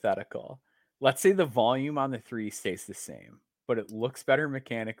hypothetical. Let's say the volume on the three stays the same, but it looks better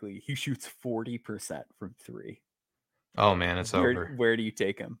mechanically. He shoots 40% from three. Oh man, it's over. Where do you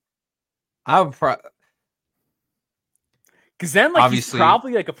take him? I would Because then, like, he's obviously,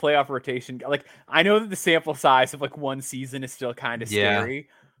 probably like a playoff rotation guy. Like, I know that the sample size of like one season is still kind of yeah. scary,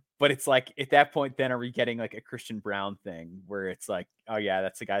 But it's like at that point, then are we getting like a Christian Brown thing where it's like, oh yeah,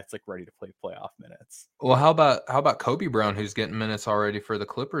 that's a guy that's like ready to play playoff minutes. Well, how about Kobe Brown, who's getting minutes already for the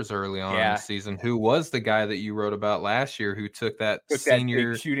Clippers early on in the Yeah, season? Who was the guy that you wrote about last year who took that took that big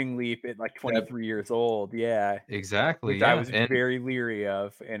senior shooting leap at like that 23 years old. Yeah, exactly, which I yeah, was and very leery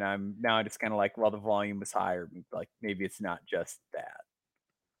of, and I'm now just kind of like, well, the volume was higher. Like maybe it's not just that.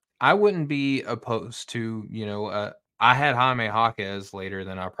 I wouldn't be opposed to, I had Jaime Jaquez later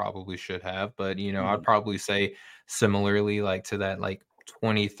than I probably should have, but, I'd Mhm. probably say similarly, like, to that, like,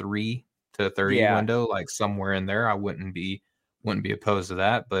 23 to 30 Yeah, window, like, somewhere in there, I wouldn't be opposed to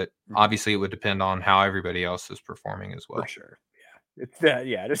that, but mhm. obviously, it would depend on how everybody else is performing as For well. sure. Yeah. It's that,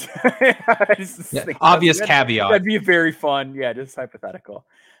 yeah, just I just Yeah, think obvious caveat. that'd be a very fun, yeah, just hypothetical.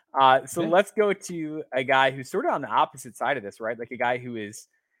 So Yeah, let's go to a guy who's sort of on the opposite side of this, right? Like a guy who is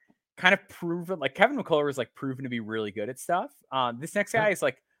kind of proven, like Kevin McCullough is like proven to be really good at stuff. This next yeah, guy is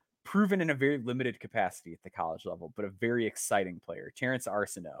like proven in a very limited capacity at the college level, but a very exciting player. Terrence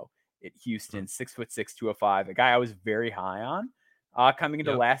Arsenault at mm, Houston, 6'6", 205, a guy I was very high on coming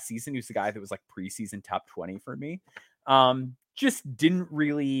into yep, last season. Who's the guy that was like preseason top 20 for me. Just didn't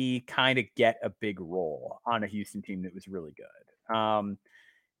really kind of get a big role on a Houston team that was really good.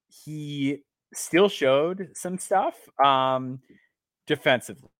 He still showed some stuff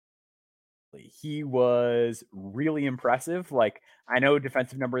defensively. He was really impressive. Like, I know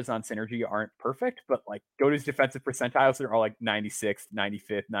defensive numbers on Synergy aren't perfect, but like go to his defensive percentiles that are all like 96th,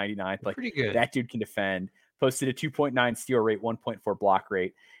 95th, 99th. Like pretty good. that dude can defend. Posted a 2.9 steal rate, 1.4 block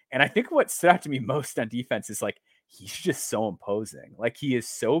rate. And I think what stood out to me most on defense is like he's just so imposing. Like he is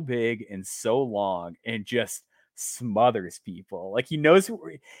so big and so long and just smothers people. Like he knows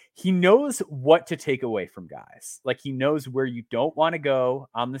what to take away from guys. Like he knows where you don't want to go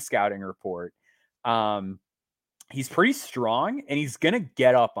on the scouting report. Um, he's pretty strong and he's gonna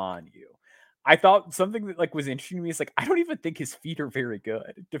get up on you. I thought something that like was interesting to me is like I don't even think his feet are very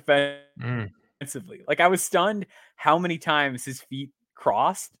good Mm, defensively. Like I was stunned how many times his feet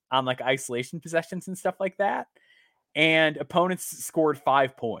crossed on like isolation possessions and stuff like that. And opponents scored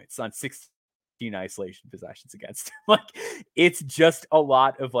 5 points on 16 isolation possessions against him. Like it's just a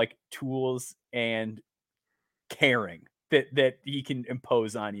lot of like tools and caring that he can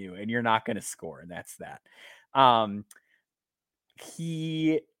impose on you, and you're not going to score, and that's that. Um,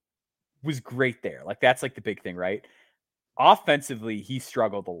 he was great there. Like that's like the big thing, right? Offensively, he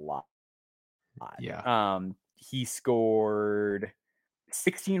struggled a lot. yeah, He scored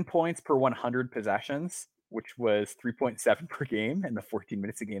 16 points per 100 possessions, which was 3.7 per game in the 14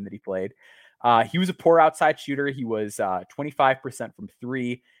 minutes a game that he played. He was a poor outside shooter. He was 25% from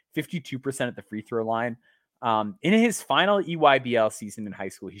three, 52% at the free throw line. In his final EYBL season in high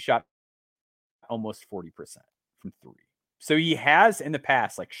school, he shot almost 40% from three. So he has in the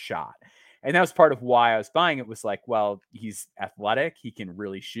past like shot. And that was part of why I was buying it was like, well, he's athletic, he can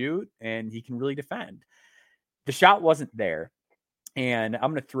really shoot, and he can really defend. The shot wasn't there. And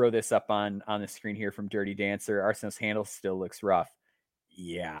I'm going to throw this up on the screen here from Dirty Dancer. Arsenal's handle still looks rough.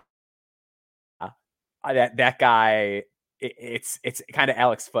 Yeah. That guy, it's kind of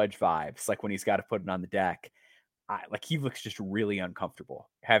Alex Fudge vibes, like when he's got to put it on the deck. Like he looks just really uncomfortable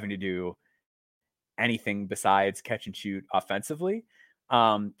having to do anything besides catch and shoot offensively.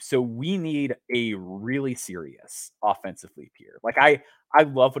 So we need a really serious offensive leap here. Like I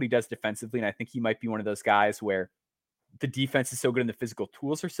love what he does defensively, and I think he might be one of those guys where the defense is so good and the physical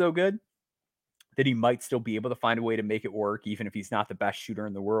tools are so good that he might still be able to find a way to make it work, even if he's not the best shooter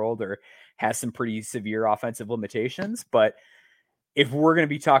in the world or has some pretty severe offensive limitations. But if we're going to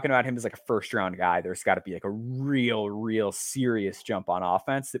be talking about him as like a first round guy, there's got to be like a real serious jump on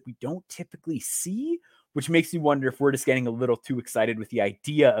offense that we don't typically see, which makes me wonder if we're just getting a little too excited with the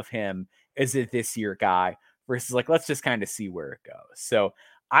idea of him as a this year guy versus like, let's just kind of see where it goes. So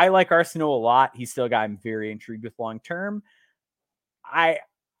I like Arsenal a lot. He's still a guy I'm very intrigued with long term. I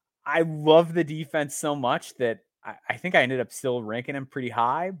I love the defense so much that I think I ended up still ranking him pretty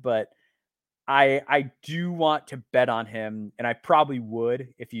high, but I do want to bet on him, and I probably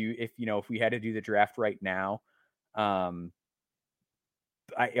would if we had to do the draft right now. Um,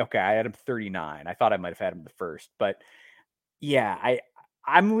 I had him 39. I thought I might have had him the first, but yeah,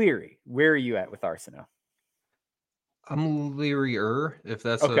 I'm leery. Where are you at with Arsenal? I'm leery-er, if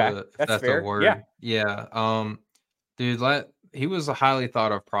that's Okay, if that's that's a fair. Yeah, word. Yeah, dude, he was a highly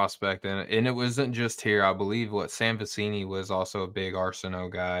thought of prospect, and it wasn't just here. I believe Sam Vecini was also a big Arsenal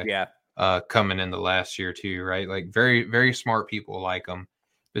guy, yeah, coming in the last year too, right? Like very, very smart people like him,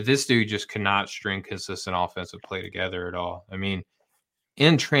 but this dude just could not string consistent offensive play together at all. I mean,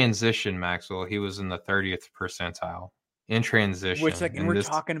 in transition, Maxwell, he was in the 30th percentile. in Which, transition. like, and And we're this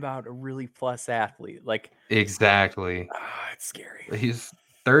talking about a really plus athlete. Like, exactly. it's scary. He's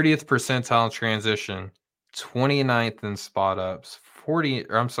 30th percentile in transition, 29th in spot ups, 40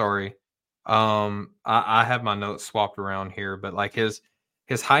 or I'm sorry. I have my notes swapped around here, but like his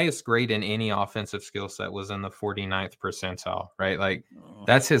highest grade in any offensive skill set was in the 49th percentile, right? Like Oh.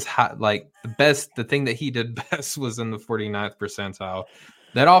 that's his high, like the thing that he did best was in the 49th percentile.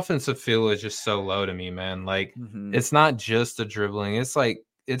 That offensive feel is just so low to me, man. Like Mm-hmm. it's not just the dribbling, it's like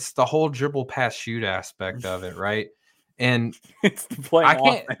it's the whole dribble pass shoot aspect of it, right? And It's the playing I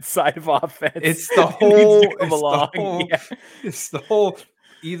can't offense side of offense it's the that needs to whole come it's the along. whole Yeah. it's the whole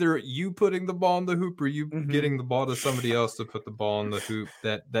either you putting the ball in the hoop or you Mm-hmm. getting the ball to somebody else to put the ball in the hoop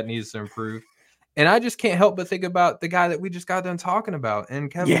that needs to improve. And I just can't help but think about the guy that we just got done talking about and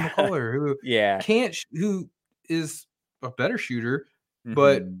Kevin Yeah. McCullough who Yeah. who is a better shooter,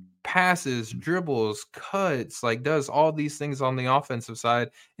 but Mm-hmm. passes, dribbles, cuts, like does all these things on the offensive side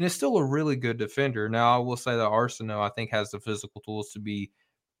and is still a really good defender. Now I will say that Arsenal I think has the physical tools to be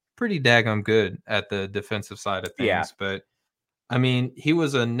pretty daggone good at the defensive side of Yeah. things. But I mean, he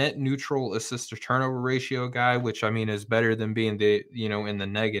was a net neutral assist to turnover ratio guy, which I mean is better than being in the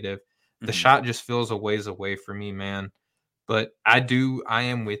negative. The Mm-hmm. shot just feels a ways away for me, man. But I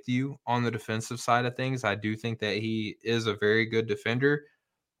am with you on the defensive side of things. I do think that he is a very good defender,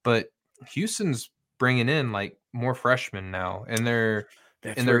 but Houston's bringing in like more freshmen now, and That's and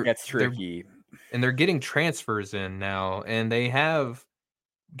where it they're gets they're tricky. and they're getting transfers in now, and they have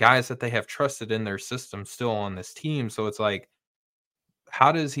guys that they have trusted in their system still on this team. So it's like,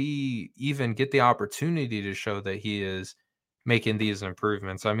 how does he even get the opportunity to show that he is making these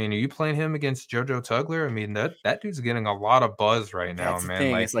improvements? I mean, are you playing him against JoJo Tugler? I mean, that dude's getting a lot of buzz right now, That's the man.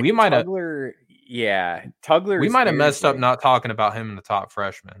 thing. Like It's like Tugler. Yeah, Tugler we is might have very messed up big. not talking about him in the top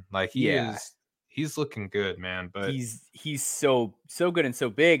freshman. Like Yeah, he's looking good, man. But he's so good and so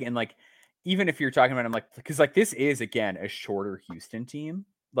big, and like even if you're talking about him, like because like this is again a shorter Houston team.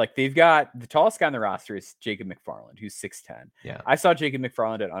 Like they've got the tallest guy on the roster is Jacob McFarland, who's 6'10". yeah, I saw Jacob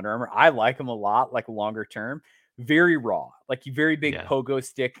McFarland at Under Armour. I like him a lot, like longer term. Very raw, like very big yeah, pogo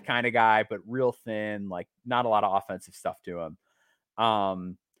stick kind of guy, but real thin, like not a lot of offensive stuff to him.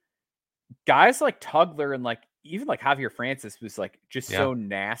 Um, Guys like Tugler and like even like Javier Francis was like just yeah. so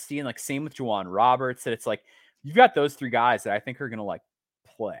nasty, and like same with Juwan Roberts, that it's like you've got those three guys that I think are gonna like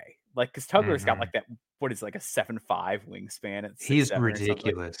play. Like because Tugler's got Hmm. like that what is like a 7'5" wingspan at six He's seven or something. Like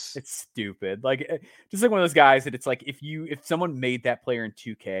ridiculous. it's stupid. Like just like one of those guys that it's like if someone made that player in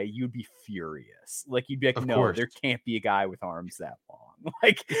 2K, you'd be furious. Like you'd be like, Of no, course. there can't be a guy with arms that long.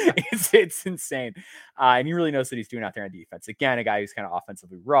 Like it's insane. And he really knows what he's doing out there on defense. Again, a guy who's kind of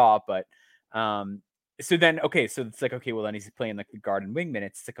offensively raw, but um, so then, okay, so it's like, okay, well, then he's playing like the guard and wing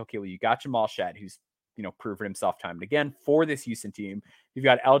minutes. It's like, okay, well, you got Jamal Shed, who's, proven himself time and again for this Houston team. You've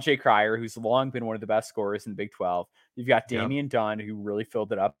got LJ Cryer, who's long been one of the best scorers in the Big 12. You've got Yep. Damian Dunn, who really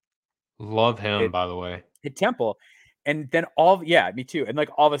filled it up, Love him, hit, by the way. hit Temple. And then yeah, me too. And like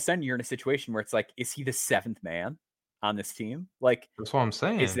all of a sudden you're in a situation where it's like, is he the seventh man on this team? Like, That's what I'm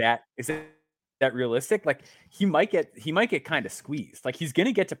is saying. that realistic? Like he might get kind of squeezed. Like he's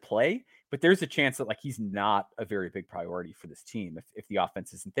gonna get to play, but there's a chance that like he's not a very big priority for this team if the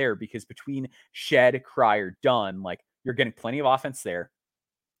offense isn't there, because between Shed, Cryer, Dunn, like you're getting plenty of offense there.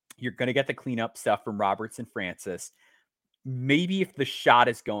 You're gonna get the cleanup stuff from Roberts and Francis. Maybe if the shot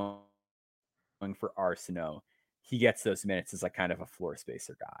is going for Arsenault, he gets those minutes as like kind of a floor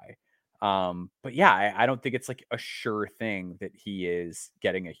spacer guy. But yeah, I don't think it's like a sure thing that he is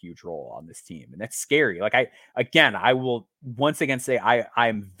getting a huge role on this team. And that's scary. Like I will once again say I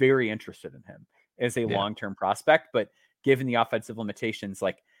am very interested in him as a Yeah. long-term prospect, but given the offensive limitations,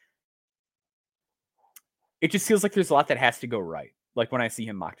 like it just feels like there's a lot that has to go right. Like when I see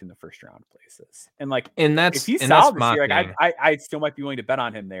him mocked in the first round places, and like And if that's he's and that's solid this my year, like thing. I still might be willing to bet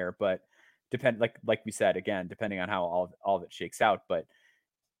on him there, but like we said again, depending on how all of it shakes out, but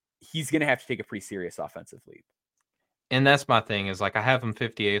he's going to have to take a pretty serious offensive leap. And that's my thing is like I have him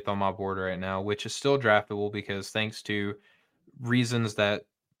 58th on my board right now, which is still draftable because thanks to reasons that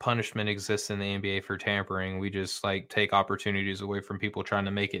punishment exists in the NBA for tampering, we just like take opportunities away from people trying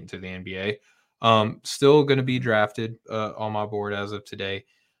to make it into the NBA. Still going to be Mhm. drafted on my board as of today.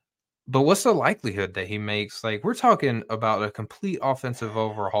 But what's the likelihood that he makes like we're talking about a complete offensive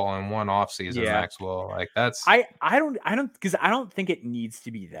overhaul in one offseason, Yeah. Maxwell. Like that's I don't because I don't think it needs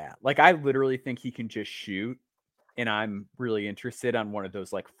to be that. Like I literally think he can just shoot, and I'm really interested on one of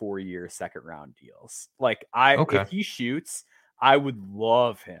those like 4-year second round deals. Like if okay. he shoots, I would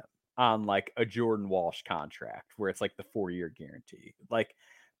love him on like a Jordan Walsh contract where it's like the 4-year guarantee. Like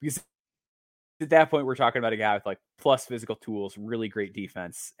because at that point, we're talking about a guy with like plus physical tools, really great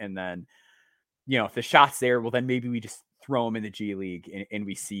defense. And then, if the shot's there, well, then maybe we just throw him in the G League and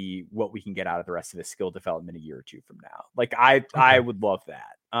we see what we can get out of the rest of his skill development a year or two from now. Like I Okay. would love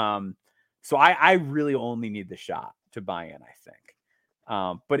that. So I really only need the shot to buy in, I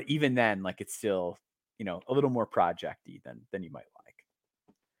think. But even then, like it's still, a little more projecty than you might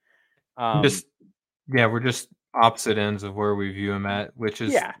like. Just yeah, we're just opposite ends of where we view him at,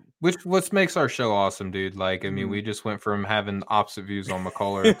 Yeah. which what makes our show awesome, dude. Like, I mean, Mhm. we just went from having opposite views on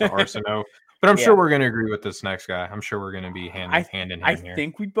McCullough to Arsenault, but I'm sure Yeah. we're gonna agree with this next guy. I'm sure we're gonna be I hand in I hand here.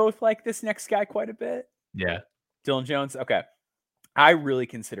 think we both like this next guy quite a bit. Yeah. Dylan Jones. Okay. I really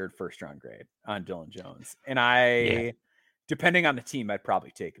considered first round grade on Dylan Jones. And Yeah. depending on the team, I'd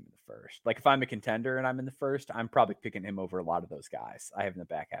probably take him in the first. Like if I'm a contender and I'm in the first, I'm probably picking him over a lot of those guys I have in the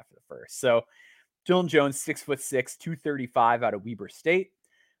back half of the first. So Dylan Jones, 6'6", 235 out of Weber State.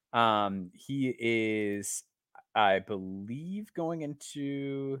 He is, I believe, going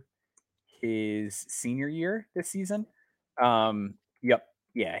into his senior year this season. Yep.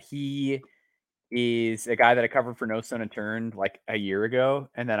 Yeah. He is a guy that I covered for No Stone Unturned like a year ago,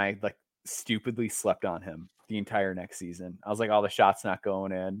 and then I like stupidly slept on him the entire next season. I was like, "Oh, the shot's not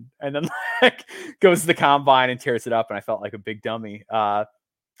going in," and then like goes to the combine and tears it up, and I felt like a big dummy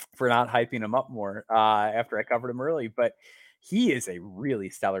for not hyping him up more after I covered him early. But he is a really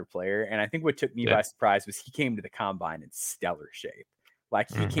stellar player, and I think what took me Yeah. by surprise was he came to the combine in stellar shape. Like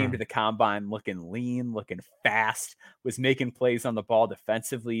he came to Mhm. the combine looking lean, looking fast, was making plays on the ball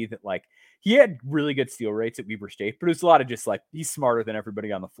defensively. That like he had really good steal rates at Weber State, but it was a lot of just like he's smarter than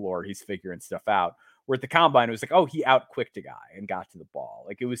everybody on the floor. He's figuring stuff out. Where at the combine, it was like, oh, he outquicked a guy and got to the ball.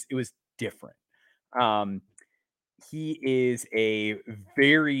 Like it was different. Um, he is a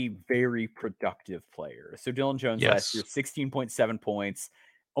very, very productive player. So Dylan Jones last year, Yes. 16.7 points,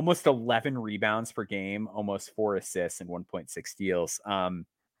 almost 11 rebounds per game, almost 4 assists and 1.6 steals.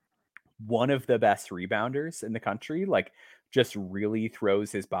 One of the best rebounders in the country, like just really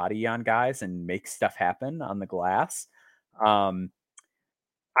throws his body on guys and makes stuff happen on the glass. Um,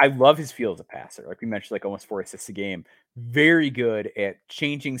 I love his feel as a passer. Like we mentioned, like almost 4 assists a game. Very good at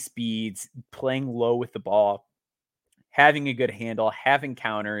changing speeds, playing low with the ball, having a good handle, having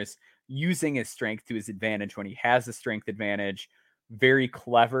counters, using his strength to his advantage when he has the strength advantage. Very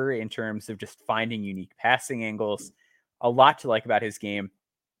clever in terms of just finding unique passing angles. A lot to like about his game.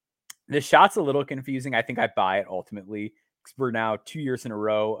 The shot's a little confusing. I think I buy it ultimately because we're now 2 years in a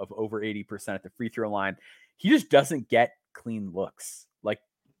row of over 80% at the free throw line. He just doesn't get clean looks. Like,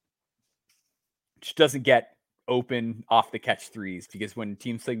 just doesn't get open off the catch threes because when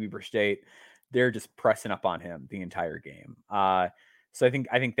teams play Weber State, they're just pressing up on him the entire game. So I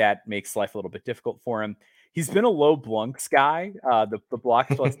think that makes life a little bit difficult for him. He's been a low blunks guy, the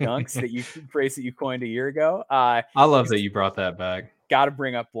blocks plus dunks that you phrase that you coined a year ago. I love He's that you brought that back. got to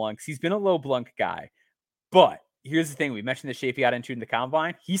bring up blunks. He's been a low blunk guy, but here's the thing: we mentioned the shape he got into in the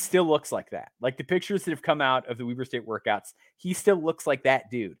combine. He still looks like that. Like the pictures that have come out of the Weber State workouts, he still looks like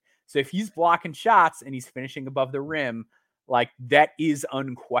that dude. So if he's blocking shots and he's finishing above the rim, like that is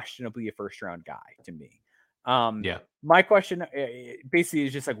unquestionably a first round guy to me. Yeah. My question basically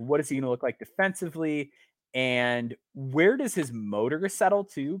is just like, what is he going to look like defensively? And where does his motor settle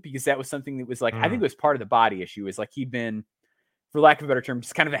to? Because that was something that was like, I think Mm. it was part of the body issue is like he'd been, for lack of a better term,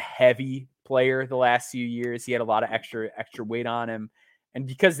 just kind of a heavy player the last few years. He had a lot of extra weight on him. And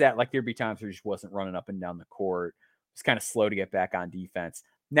because of that, like there'd be times where he just wasn't running up and down the court. It's kind of slow to get back on defense.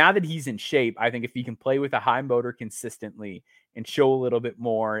 Now that he's in shape, I think if he can play with a high motor consistently and show a little bit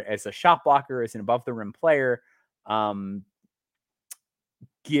more as a shot blocker, as an above the rim player, um,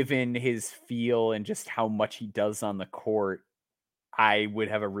 given his feel and just how much he does on the court, I would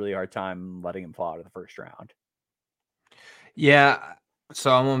have a really hard time letting him fall out of the first round. Yeah.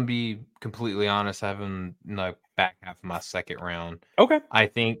 So I'm gonna be completely honest. Having the back half of my second round, Okay. I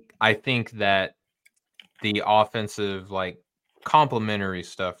think that the offensive like complementary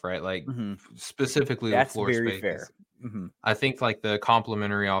stuff, right? Like Mm-hmm. specifically with That's floor very space. fair. Mm-hmm. I think like the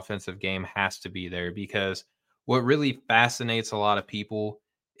complementary offensive game has to be there because what really fascinates a lot of people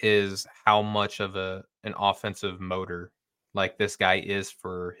is how much of an offensive motor like this guy is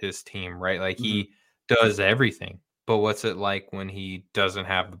for his team, right? Like Mm-hmm. he does everything. But what's it like when he doesn't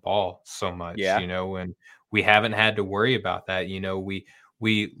have the ball so much, Yeah. when we haven't had to worry about that,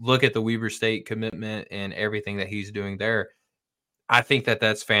 we look at the Weber State commitment and everything that he's doing there. I think that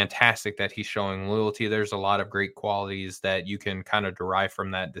that's fantastic that he's showing loyalty. There's a lot of great qualities that you can kind of derive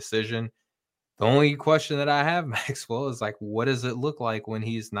from that decision. The only question that I have, Maxwell, is like, what does it look like when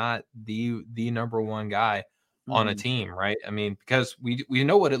he's not the number one guy on a Mhm. team, right? I mean, because we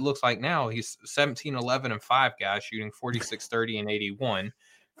know what it looks like now. He's 17, 11, and 5 guy shooting 46, 30, and 81.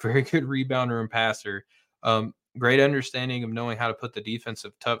 Very good rebounder and passer. Great understanding of knowing how to put the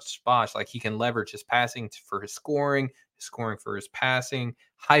defensive tough spots. Like he can leverage his passing for his scoring for his passing.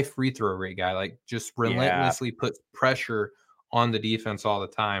 High free throw rate guy, like just Yeah. relentlessly puts pressure on the defense all the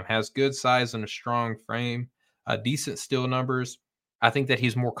time. Has good size and a strong frame. Decent steal numbers. I think that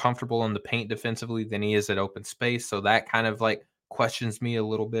he's more comfortable in the paint defensively than he is at open space. So that kind of like questions me a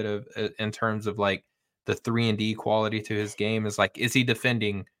little bit of in terms of like the 3-and-D quality to his game. Is like, is he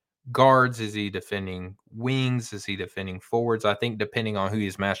defending guards? Is he defending wings? Is he defending forwards? I think depending on who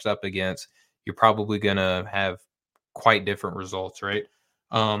he's matched up against, you're probably gonna have quite different results, right?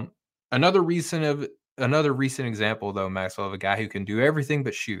 Um, another recent example though, Maxwell, of a guy who can do everything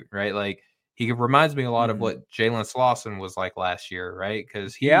but shoot, right? Like he reminds me a lot of Mhm. what Jalen Slauson was like last year, right?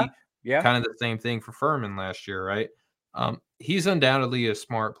 Because Yeah. he Yeah. kind of the same thing for Furman last year, right? He's undoubtedly a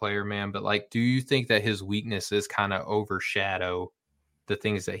smart player, man. But like, do you think that his weaknesses kind of overshadow the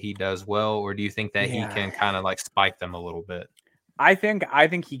things that he does well, or do you think that he Yeah. can kind of like spike them a little bit? I think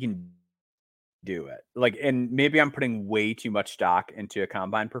he can do it. Like, and maybe I'm putting way too much stock into a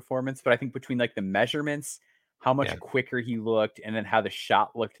combine performance, but I think between like the measurements, how Yeah, much quicker he looked, and then how the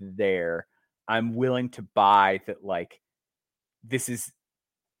shot looked there, I'm willing to buy that like this is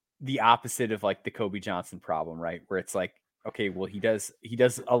the opposite of like the Kobe Johnson problem, right? Where it's like, okay, well he does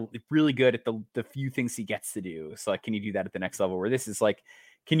really good at the few things he gets to do. So like, can you do that at the next level? Where this is like,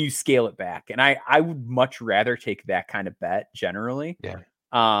 can you scale it back? And I would much rather take that kind of bet generally. yeah.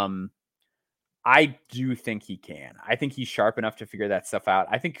 Um, I do think he can. I think he's sharp enough to figure that stuff out.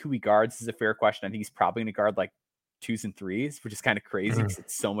 I think who he guards is a fair question. I think he's probably going to guard like twos and threes, which is kind of crazy Mhm. because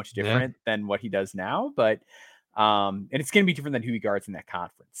it's so much Yeah, different than what he does now. But and it's going to be different than who he guards in that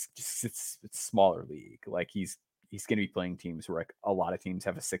conference. Just it's smaller league. Like he's going to be playing teams where like a lot of teams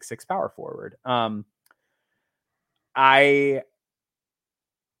have a 6'6" power forward. I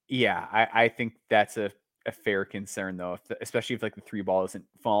Yeah, I think that's a fair concern though, especially if like the three ball isn't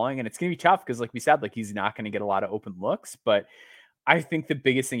falling, and it's gonna be tough because like we said, like he's not gonna get a lot of open looks. But I think the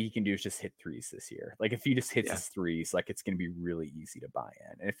biggest thing he can do is just hit threes this year. Like if he just hits yeah. his threes, like it's gonna be really easy to buy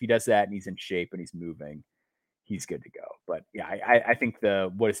in. And if he does that and he's in shape and he's moving, he's good to go. But yeah, I think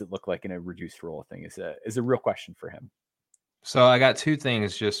the what does it look like in a reduced role thing is a real question for him. So I got two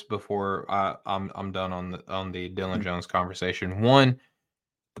things just before I'm done on the Dylan Mm, Jones conversation. One,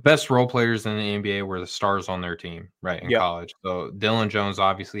 the best role players in the NBA were the stars on their team, right, in yep. college. So Dylan Jones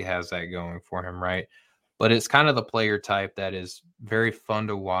obviously has that going for him, right? But it's kind of the player type that is very fun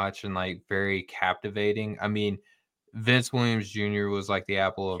to watch and like very captivating. I mean, Vince Williams Jr. was like the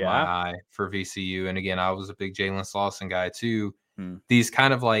apple of my Yeah. eye for VCU. And again, I was a big Jalen Slauson guy too. Mm, These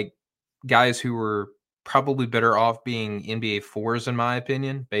kind of like guys who were probably better off being NBA fours, in my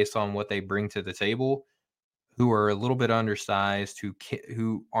opinion, based on what they bring to the table, who are a little bit undersized,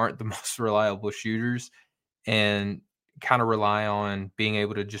 who aren't the most reliable shooters, and kind of rely on being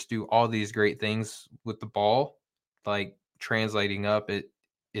able to just do all these great things with the ball, like translating up.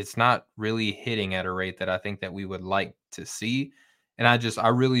 It's not really hitting at a rate that I think that we would like to see. And I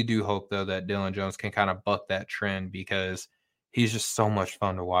really do hope though that Dylan Jones can kind of buck that trend because he's just so much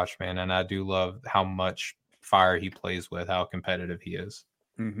fun to watch, man. And I do love how much fire he plays with, how competitive he is.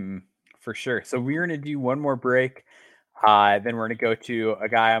 hmm For sure. So we're gonna do one more break. Then we're gonna go to a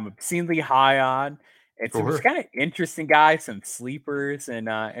guy I'm obscenely high on, and some just Sure. kind of interesting guys, some sleepers, and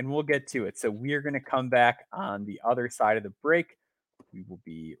we'll get to it. So we're gonna come back on the other side of the break. We will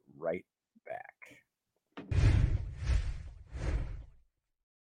be right back.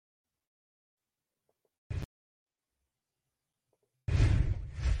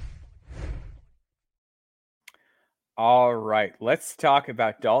 All right, let's talk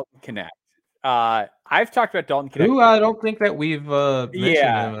about Dalton Connect. I've talked about Dalton Connect. Who I don't think that we've mentioned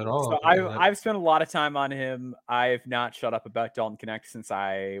Yeah. him at So all I've yet. I've spent a lot of time on him. I've not shut up about Dalton Connect since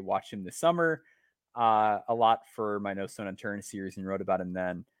I watched him this summer. A lot for my No Stone Unturned series and wrote about him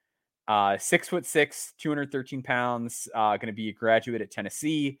then. 6'6", 213 pounds, gonna be a graduate at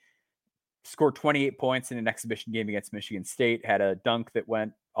Tennessee. Scored 28 points in an exhibition game against Michigan State, had a dunk that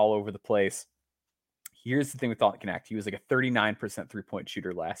went all over the place. Here's the thing with Dalton Connect. He was like a 39% three-point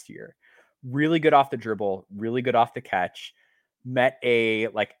shooter last year. Really good off the dribble, really good off the catch. Met a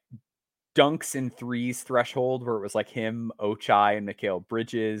like dunks and threes threshold where it was like him, Ochai, and Mikal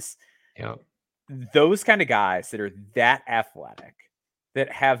Bridges. Yep. Those kind of guys that are that athletic,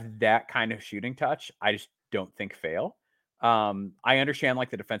 that have that kind of shooting touch, I just don't think fail. I understand like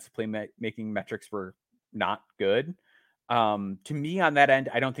the defensive making metrics were not good. To me on that end,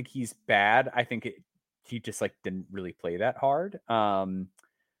 I don't think he's bad. I think he just like didn't really play that hard.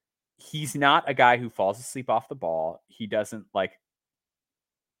 He's not a guy who falls asleep off the ball. He doesn't like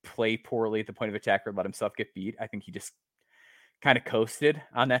play poorly at the point of attack or let himself get beat. I think he just kind of coasted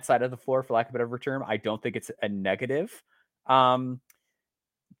on that side of the floor, for lack of a better term. I don't think it's a negative.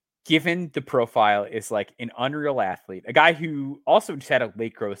 Given the profile is like an unreal athlete, a guy who also just had a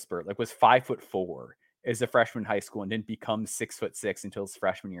late growth spurt, like was 5'4" as a freshman in high school and didn't become 6'6" until his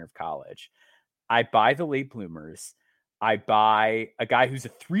freshman year of college. I buy the late bloomers. I buy a guy who's a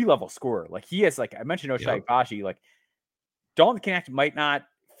 3-level scorer. Like he has, like I mentioned, Ochai Yep. Agbaji. Like Dalton Knecht might not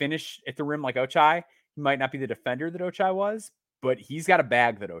finish at the rim like Ochai. He might not be the defender that Ochai was, but he's got a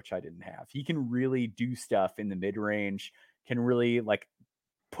bag that Ochai didn't have. He can really do stuff in the mid range. Can really like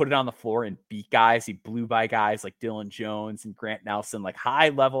put it on the floor and beat guys. He blew by guys like Dylan Jones and Grant Nelson, like high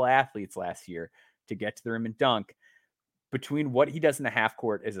level athletes last year to get to the rim and dunk. Between what he does in the half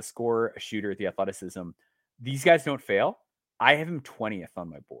court as a scorer, a shooter, the athleticism, these guys don't fail. I have him 20th on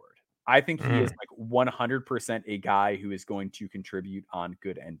my board. I think he is like 100% a guy who is going to contribute on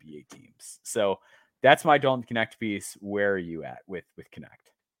good NBA teams. So that's my Dalton Knecht piece. Where are you at with Knecht?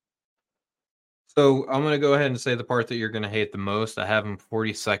 So I'm going to go ahead and say the part that you're going to hate the most. I have him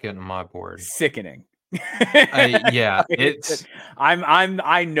 42nd on my board. Sickening. Yeah, it's.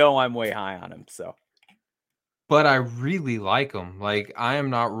 I know I'm way high on him. So, but I really like him. Like I am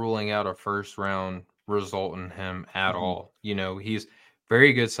not ruling out a first round result in him at all. You know, he's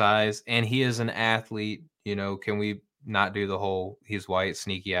very good size and he is an athlete. You know, can we not do the whole he's white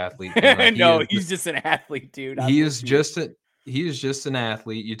sneaky athlete thing? Like no, he's just an athlete, dude. He is just an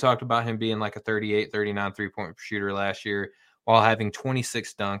athlete. You talked about him being like a 38, 39 3-point shooter last year while having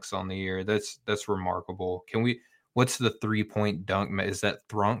 26 dunks on the year. That's remarkable. What's the 3-point dunk? Is that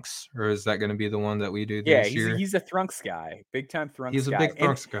Thrunks or is that going to be the one that we do Yeah, this year? he's a Thrunks guy, big time Thrunks guy. He's a big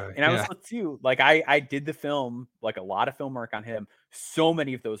Thrunks guy. And I was too, like I did the film, like a lot of film work on him. So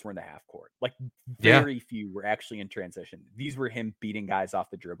many of those were in the half court. Like very few were actually in transition. These were him beating guys off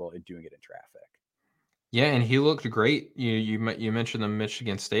the dribble and doing it in traffic. Yeah, and he looked great. You mentioned the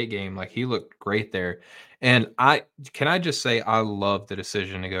Michigan State game, like he looked great there. And I just say I love the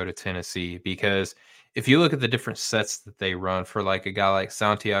decision to go to Tennessee because if you look at the different sets that they run for like a guy like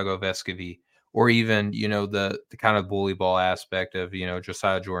Santiago Vescovi or even, you know, the kind of bully ball aspect of, you know,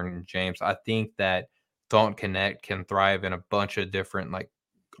 Josiah Jordan James, I think that Dalton Knecht can thrive in a bunch of different like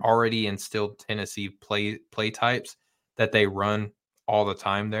already instilled Tennessee play types that they run all the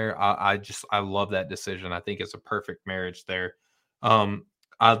time there. I love that decision. I think it's a perfect marriage there.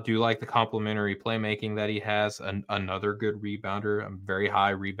 I do like the complementary playmaking that he has. Another good rebounder, a very high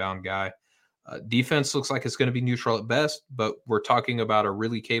rebound guy. Defense looks like it's going to be neutral at best, but we're talking about a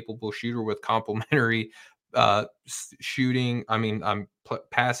really capable shooter with complementary shooting. I mean,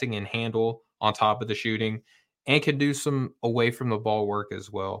 passing and handle on top of the shooting, and can do some away from the ball work as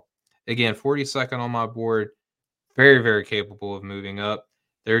well. Again, 42nd on my board. Very, very capable of moving up.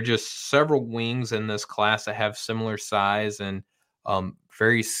 There are just several wings in this class that have similar size and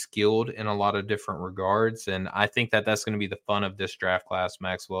very skilled in a lot of different regards. And I think that that's going to be the fun of this draft class,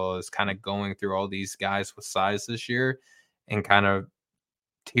 Maxwell, is kind of going through all these guys with size this year and kind of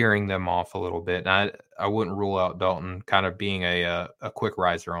tearing them off a little bit. And I wouldn't rule out Dalton kind of being a quick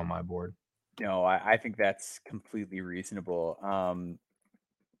riser on my board. No, I think that's completely reasonable.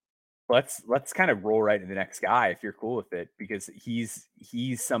 Let's kind of roll right to the next guy if you're cool with it, because he's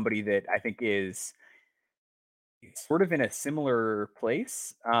somebody that I think is sort of in a similar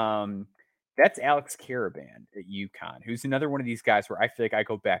place. That's Alex Caravan at UConn, who's another one of these guys where I feel like I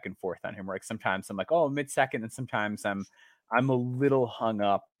go back and forth on him. Where like sometimes I'm like, oh, mid-second, and sometimes I'm a little hung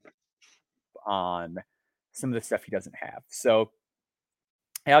up on some of the stuff he doesn't have. So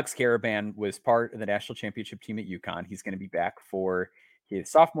Alex Caravan was part of the national championship team at UConn. He's going to be back for his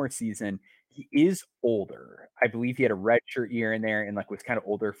sophomore season. He is older. I believe he had a redshirt year in there and like was kind of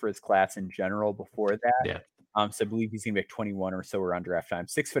older for his class in general before that. Yeah. So I believe he's going to be like 21 or so around draft time.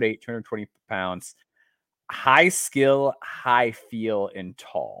 6'8", 220 pounds, high skill, high feel, and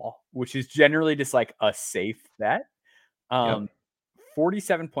tall, which is generally just like a safe bet.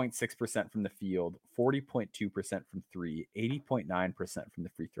 47.6% from the field, 40.2% from three, 80.9% from the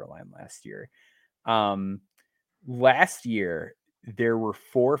free throw line last year. Last year, there were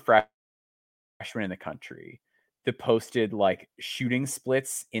 4 freshmen in the country that posted like shooting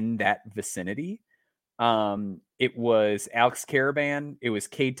splits in that vicinity. It was Alex Caravan, it was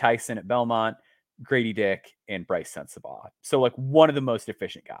Cade Tyson at Belmont, Grady Dick, and Bryce Sensabaugh. So like one of the most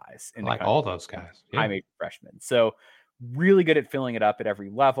efficient guys in the country. All those guys. High major freshmen. So really good at filling it up at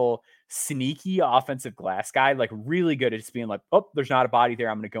every level. Sneaky offensive glass guy, like really good at just being like, oh, there's not a body there.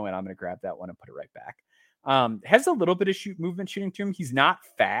 I'm going to go in. I'm going to grab that one and put it right back. Has a little bit of movement shooting to him. He's not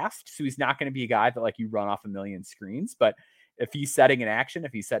fast, so he's not going to be a guy that like you run off a million screens. But if he's setting an action,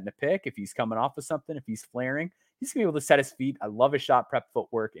 if he's setting a pick, if he's coming off of something, if he's flaring, he's gonna be able to set his feet. I love his shot prep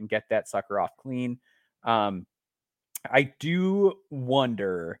footwork and get that sucker off clean. I do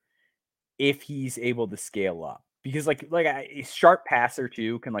wonder if he's able to scale up because like a sharp passer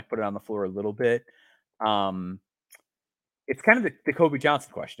too can like put it on the floor a little bit. Um, it's kind of the Kobe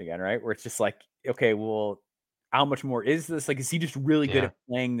Johnson question again, right? Where it's just like, okay, well, how much more is this? Like, is he just really good Yeah. at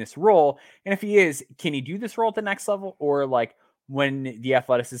playing this role? And if he is, can he do this role at the next level? Or like when the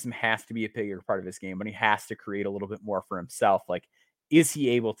athleticism has to be a bigger part of his game, when he has to create a little bit more for himself, like, is he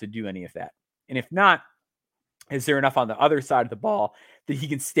able to do any of that? And if not, is there enough on the other side of the ball that he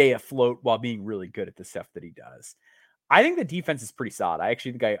can stay afloat while being really good at the stuff that he does? I think the defense is pretty solid. I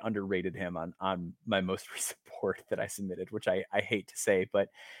actually think I underrated him on my most recent board that I submitted, which I hate to say, but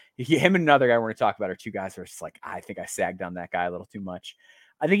him and another guy we're going to talk about are two guys who are just like, I think I sagged on that guy a little too much.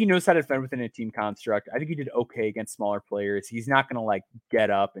 I think he knows how to defend within a team construct. I think he did okay against smaller players. He's not going to like get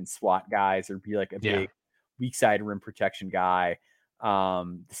up and swat guys or be like a Yeah. big weak side rim protection guy.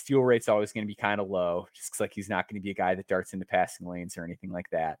 The steal rate's always going to be kind of low just because like he's not going to be a guy that darts into passing lanes or anything like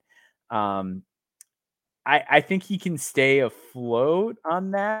that. I think he can stay afloat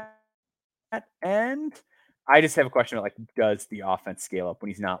on that end. I just have a question about like, does the offense scale up when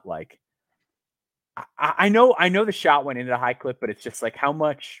he's not like? I know the shot went into the high clip, but it's just like how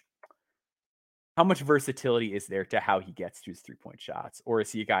much versatility is there to how he gets to his 3-point shots, or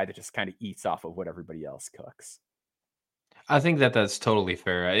is he a guy that just kind of eats off of what everybody else cooks? I think that that's totally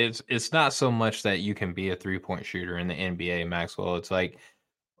fair. It's not so much that you can be a 3-point shooter in the NBA, Maxwell. It's like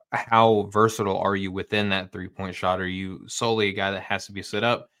how versatile are you within that 3-point shot? Are you solely a guy that has to be set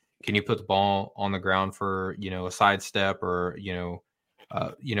up? Can you put the ball on the ground for, a sidestep or,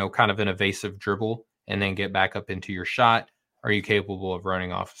 kind of an evasive dribble and then get back up into your shot? Are you capable of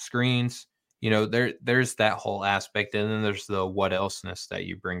running off screens? There's that whole aspect. And then there's the what elseness that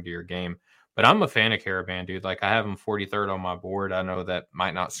you bring to your game. But I'm a fan of Caravan, dude. Like I have him 43rd on my board. I know that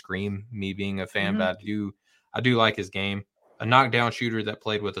might not scream me being a fan, Mm-hmm. but I do like his game. A knockdown shooter that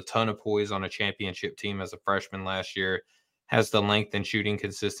played with a ton of poise on a championship team as a freshman last year, has the length and shooting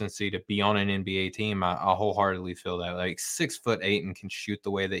consistency to be on an NBA team. I wholeheartedly feel that. Like 6'8" and can shoot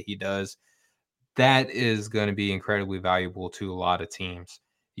the way that he does. That is going to be incredibly valuable to a lot of teams.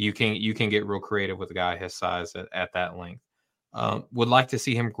 You can get real creative with a guy his size at that length. Would like to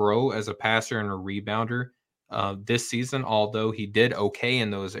see him grow as a passer and a rebounder this season. Although he did okay in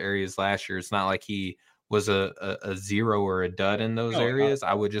those areas last year, it's not like he was a zero or a dud in those No, not areas.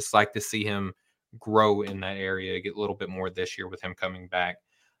 I would just like to see him grow in that area, get a little bit more this year with him coming back.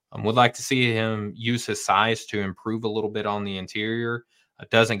 Would like to see him use his size to improve a little bit on the interior.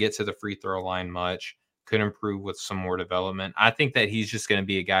 Doesn't get to the free throw line much. Could improve with some more development. I think that he's just going to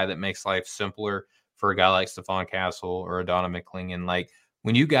be a guy that makes life simpler for a guy like Stephon Castle or Adana McClingan. Like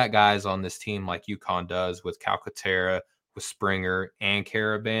when you got guys on this team like UConn does with Calcaterra, with Springer and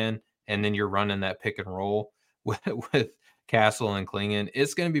Caravan, and then you're running that pick and roll with Castle and Klingon,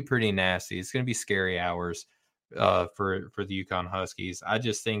 it's going to be pretty nasty. It's going to be scary hours for the UConn Huskies. I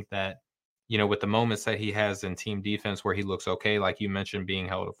just think that with the moments that he has in team defense where he looks okay, like you mentioned, being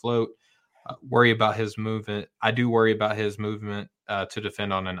held afloat. Worry about his movement. I do worry about his movement to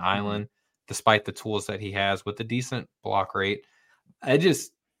defend on an mm-hmm. island, despite the tools that he has with a decent block rate. I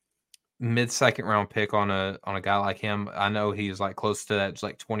just mid-second round pick on a guy like him. I know he's like close to that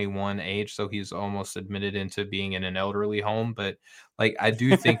like 21 age, so he's almost admitted into being in an elderly home. But like I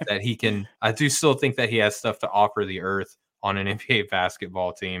do think that he can. I do still think that he has stuff to offer the earth on an NBA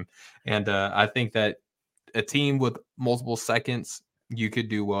basketball team, and I think that a team with multiple seconds, you could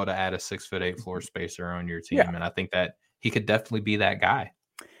do well to add a 6'8" floor spacer on your Yeah. team, and I think that he could definitely be that guy.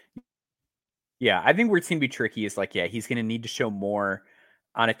 Yeah, I think where it's gonna be tricky is like, yeah, he's gonna need to show more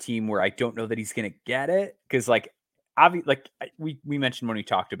on a team where I don't know that he's gonna get it because, like, we mentioned when we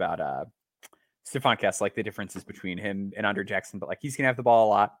talked about Stephon Kess, like the differences between him and Andre Jackson, but like he's gonna have the ball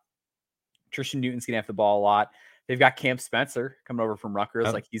a lot. Tristan Newton's gonna have the ball a lot. They've got Cam Spencer coming over from Rutgers,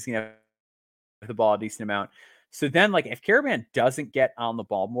 Oh, like he's gonna have the ball a decent amount. So then, like, if Caravan doesn't get on the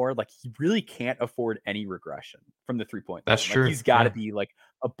ball more, like he really can't afford any regression from the 3-point line. that's Like true. he's got to Yeah. be like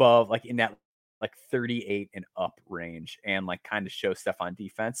above, like in that like 38 and up range, and like kind of show stuff on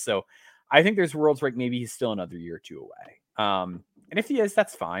defense. So I think there's worlds where like maybe he's still another year or two away. And if he is,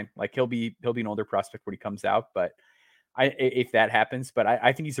 that's fine. Like he'll be an older prospect when he comes out, but if that happens, but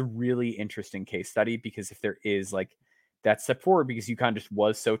I think he's a really interesting case study because if there is like that step forward, because UConn just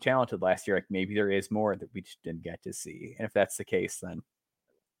was so talented last year, like maybe there is more that we just didn't get to see. And if that's the case, then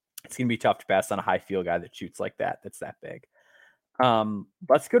It's going to be tough to pass on a high field guy that shoots like that. That's that big.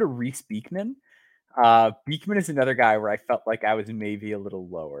 Let's go to Reese Beekman. Beekman is another guy where I felt like I was maybe a little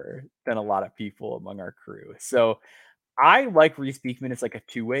lower than a lot of people among our crew. So I like Reese Beekman as like a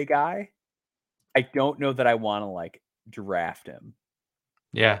two-way guy. I don't know that I want to like draft him.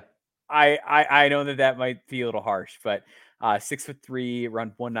 Yeah. I know that might be a little harsh, but 6'3",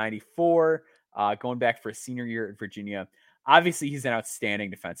 around 194, going back for a senior year at Virginia. Obviously, he's an outstanding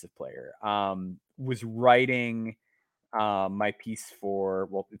defensive player. Was writing my piece for,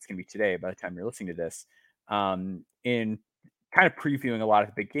 well, it's going to be today by the time you're listening to this, in kind of previewing a lot of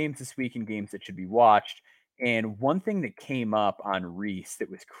the big games this week and games that should be watched. And one thing that came up on Reese that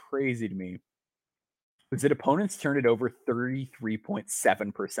was crazy to me was that opponents turned it over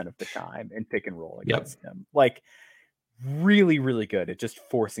 33.7% of the time in pick and roll Yep. against him. Like, really, really good at just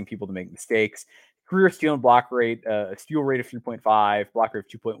forcing people to make mistakes. Career steal and block rate, a steal rate of 3.5, block rate of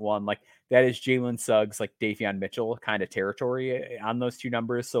 2.1. Like, that is Jalen Suggs, like Davion Mitchell kind of territory on those two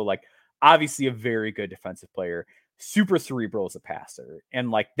numbers. So, like, obviously a very good defensive player, super cerebral as a passer.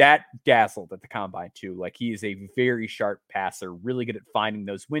 And like that dazzled at the combine too. Like, he is a very sharp passer, really good at finding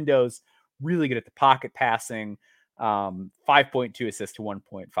those windows, really good at the pocket passing. 5.2 assists to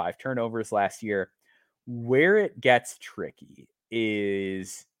 1.5 turnovers last year. Where it gets tricky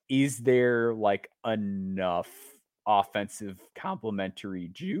is there like enough offensive complementary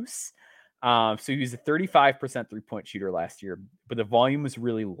juice? So he was a 35% 3-point shooter last year, but the volume was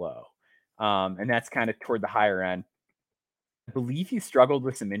really low. And that's kind of toward the higher end. I believe he struggled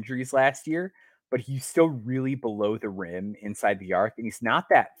with some injuries last year, but he's still really below the rim inside the arc, and he's not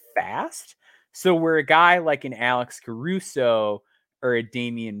that fast. So where a guy like an Alex Caruso or a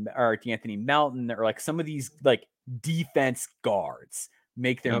Damian or D'Anthony Melton or like some of these like defense guards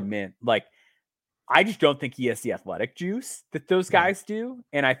make their Yep. mint, like I just don't think he has the athletic juice that those Yeah. guys do.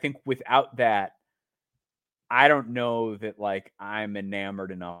 And I think without that, I don't know that like I'm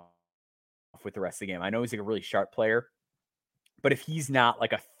enamored enough with the rest of the game. I know he's like a really sharp player, but if he's not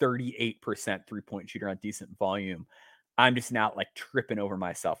like a 38% 3-point shooter on decent volume, I'm just not like tripping over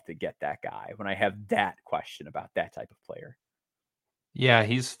myself to get that guy when I have that question about that type of player. Yeah,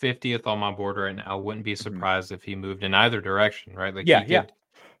 he's 50th on my board right now. Wouldn't be Mhm. surprised if he moved in either direction, right? Like Yeah, yeah.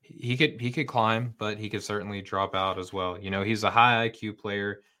 he could climb, but he could certainly drop out as well. You know, he's a high IQ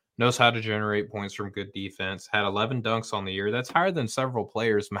player, knows how to generate points from good defense, had 11 dunks on the year. That's higher than several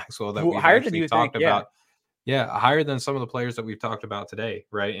players, Maxwell, that Well, we've higher than actually you would think. talked Yeah. about. Yeah, higher than some of the players that we've talked about today,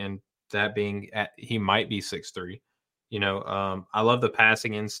 right? And that being at, he might be 6'3". You know, I love the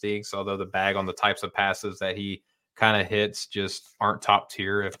passing instincts, although the bag on the types of passes that he kind of hits just aren't top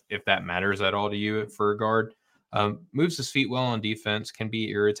tier if that matters at all to you for a guard. Moves his feet well on defense, can be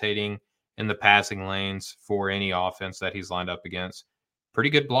irritating in the passing lanes for any offense that he's lined up against. Pretty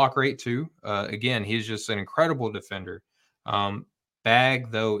good block rate too. Again, he's just an incredible defender.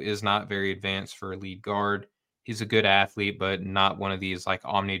 Bag though is not very advanced for a lead guard. He's a good athlete, but not one of these like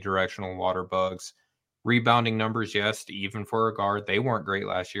omnidirectional water bugs. Rebounding numbers, yes, even for a guard, they weren't great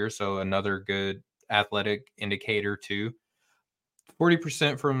last year. So another good athletic indicator too.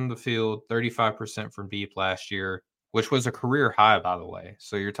 40% from the field, 35% from deep last year, which was a career high, by the way.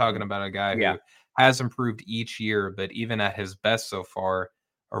 So you're talking Mhm. about a guy Yeah. who has improved each year, but even at his best so far,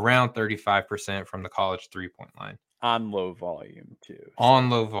 around 35% from the college 3-point line On low volume too. on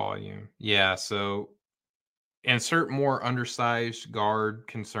So low volume. Yeah. So insert more undersized guard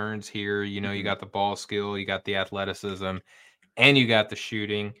concerns here. You know, you mhm. got the ball skill, you got the athleticism, and you got the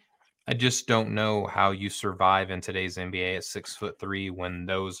shooting. I just don't know how you survive in today's NBA at 6'3" when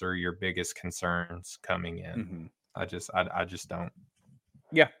those are your biggest concerns coming in. Mhm. I just don't.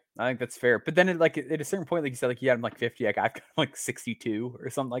 Yeah, I think that's fair. But then at a certain point, like you said, like you had him like 50, like I've got him like 62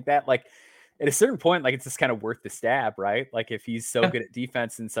 or something like that. Like at a certain point, like it's just kind of worth the stab, right? Like if he's so Yeah. good at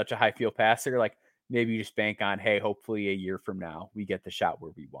defense and such a high field passer, like maybe you just bank on, hey, hopefully a year from now we get the shot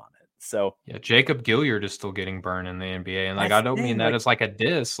where we want it. So Yeah, Jacob Gilliard is still getting burned in the NBA, and like that's I the don't mean thing. that Like, as like a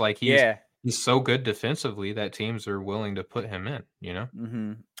diss. Like yeah. he's so good defensively that teams are willing to put him in. You know?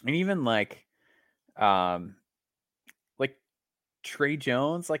 And even um like Trey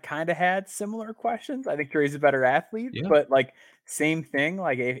Jones like kind of had similar questions. I think Trey's a better athlete, Yeah. but like same thing.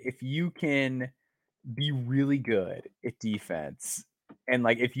 Like if you can be really good at defense and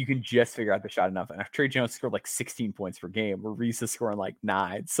like if you can just figure out the shot enough. And Trey Jones scored like 16 points per game, where Reese is scoring like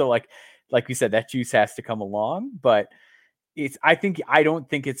 9. So like we said, that juice has to come along. But I don't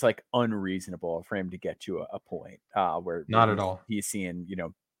think it's like unreasonable for him to get to a point where Not at he's all. he's seeing,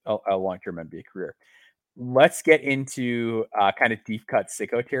 a long-term NBA career. Let's get into kind of deep cut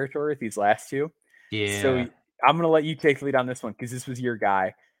sicko territory with these last two. So Yeah. I'm gonna let you take the lead on this one because this was your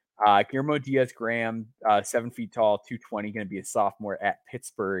guy. Guillermo Diaz-Graham, 7 feet tall, 220, going to be a sophomore at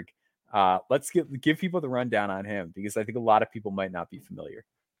Pittsburgh. Let's give people the rundown on him because I think a lot of people might not be familiar.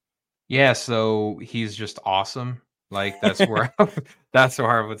 Yeah, so he's just awesome. Like that's where that's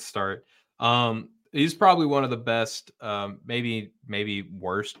where I would start. He's probably one of the best, maybe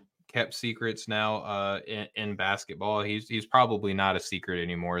worst kept secrets now in basketball. He's probably not a secret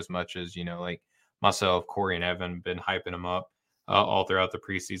anymore as much as like myself, Corey, and Evan been hyping him up all throughout the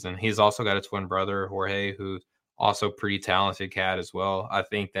preseason. He's also got a twin brother, Jorge, who's also pretty talented cat as well. I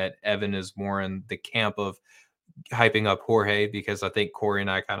think that Evan is more in the camp of hyping up Jorge because I think Corey and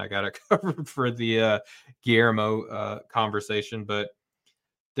I kind of got it covered for the Guillermo conversation. But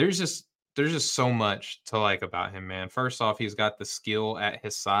there's just so much to like about him, man. First off, he's got the skill at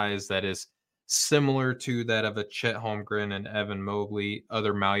his size that is similar to that of a Chet Holmgren and Evan Mobley,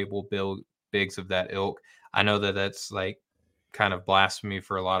 other malleable bigs of that ilk. I know that that's like kind of blasphemy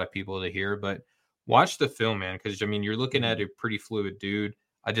for a lot of people to hear, but watch the film, man, because I mean you're looking at a pretty fluid dude.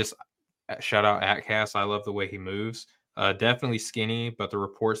 I just shout out Atcast. I love the way he moves. Definitely skinny, but the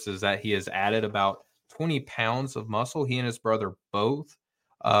reports is that he has added about 20 pounds of muscle. He and his brother both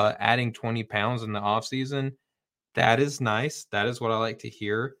adding 20 pounds in the offseason. That is nice. That is what I like to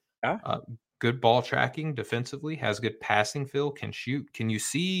hear. Yeah. Good ball tracking defensively, has good passing feel, can shoot. Can you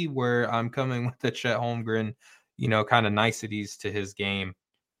see where I'm coming with the Chet Holmgren, kind of niceties to his game?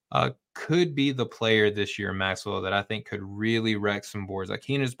 Could be the player this year, Maxwell, that I think could really wreck some boards. Like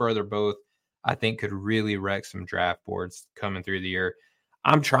he and his brother both, I think could really wreck some draft boards coming through the year.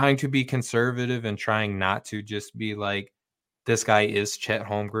 I'm trying to be conservative and trying not to just be like, this guy is Chet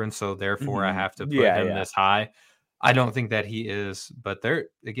Holmgren, so therefore I have to put him this high. I don't think that he is, but they're,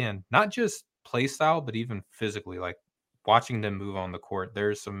 again, not just play style, but even physically, like watching them move on the court,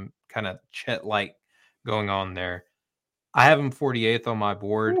 there's some kind of Chet-like going on there. I have him 48th on my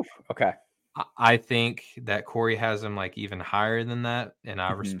board. Oof, okay. I think that Corey has him like even higher than that, and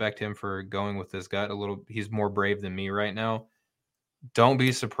I respect him for going with his gut a little. He's more brave than me right now. Don't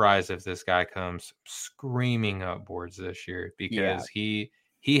be surprised if this guy comes screaming up boards this year because he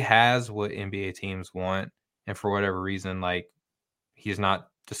has what NBA teams want, and for whatever reason, like he's not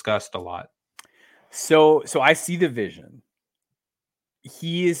discussed a lot. So I see the vision.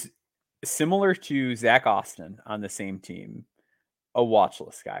 He is similar to Zach Austin on the same team, a watch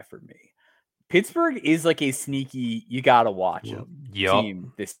list guy for me. Pittsburgh is like a sneaky, you got to watch him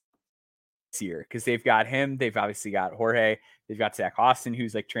team this year because they've got him. They've obviously got Jorge. They've got Zach Austin,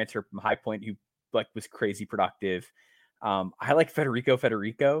 who's like transferred from High Point, who like was crazy productive. I like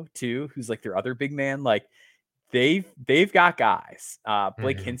Federico too, who's like their other big man. Like they've got guys.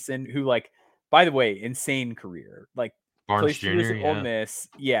 Blake Hinson, who like, by the way, insane career. Like plays 2 years at Ole Miss.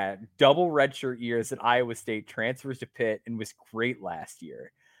 Yeah, double redshirt years at Iowa State, transfers to Pitt, and was great last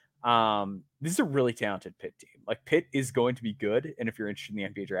year. This is a really talented Pitt team. Like Pitt is going to be good, and if you're interested in the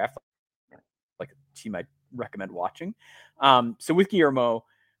NBA draft, like a team I'd recommend watching. So with Guillermo,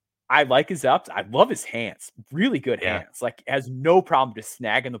 I like his ups. I love his hands, really good hands. Like has no problem just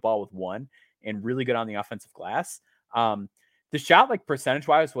snagging the ball with one, and really good on the offensive glass. The shot, like percentage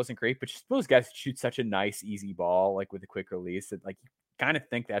wise, wasn't great, but just those guys shoot such a nice, easy ball, like with a quick release that like you kind of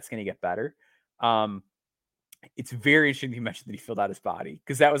think that's going to get better. It's very interesting you mentioned that he filled out his body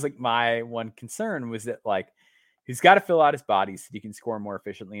because that was like my one concern was that like he's got to fill out his body so he can score more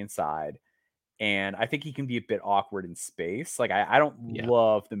efficiently inside. And I think he can be a bit awkward in space. Like I don't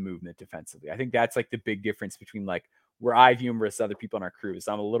love the movement defensively. I think that's like the big difference between like where I view him versus other people on our crew is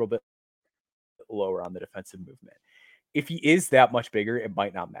I'm a little bit lower on the defensive movement. If he is that much bigger, it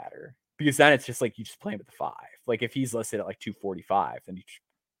might not matter because then it's just like you just play him at the 5. Like if he's listed at like 245, then you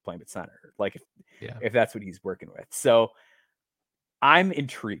play him at center. Like if that's what he's working with. So I'm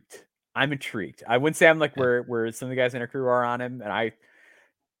intrigued. I wouldn't say I'm like where some of the guys in our crew are on him. And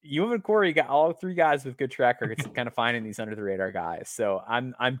you and Corey got all 3 guys with good track records kind of finding these under the radar guys. So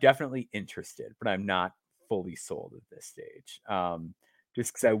I'm definitely interested, but I'm not fully sold at this stage.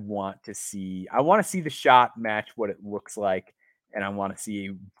 Just because I want to see the shot match what it looks like, and I want to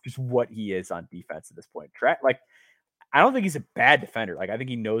see just what he is on defense at this point. Like, I don't think he's a bad defender. Like, I think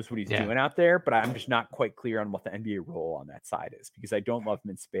he knows what he's doing out there, but I'm just not quite clear on what the NBA role on that side is because I don't love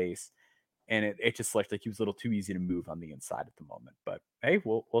him in space, and it just looked like he was a little too easy to move on the inside at the moment. But hey,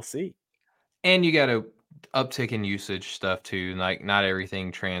 we'll see. And you got to uptick in usage stuff too. Like not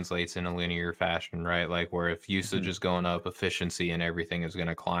everything translates in a linear fashion, right? Like where if usage is going up, efficiency and everything is going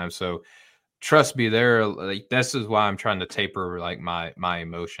to climb. So trust me, there. Like this is why I'm trying to taper like my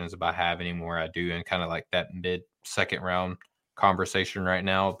emotions about having any more I do, and kind of like that mid second round conversation right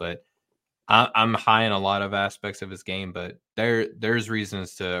now. But I'm high in a lot of aspects of his game, but there's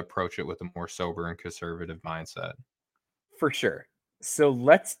reasons to approach it with a more sober and conservative mindset. For sure. So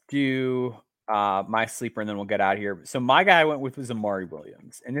let's do my sleeper and then we'll get out of here. So my guy I went with was Amari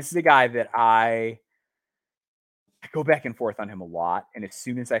Williams. And this is a guy that I go back and forth on him a lot. And as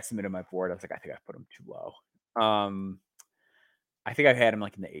soon as I submitted my board, I was like, I think I put him too low. I think I've had him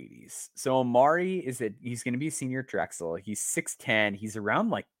like in the 80s. So Amari he's going to be a senior at Drexel. He's 6'10. He's around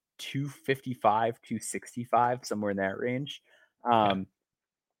like 255, 265, somewhere in that range. Yeah.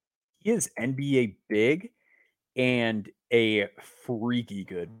 He is NBA big and a freaky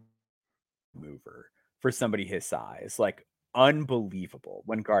good mover for somebody his size. Like unbelievable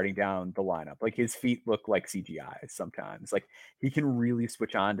when guarding down the lineup. Like his feet look like CGI sometimes. Like he can really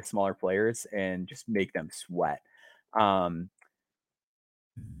switch on to smaller players and just make them sweat. Um,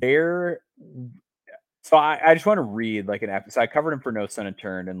 there so I just want to read like an episode. I covered him for No Sun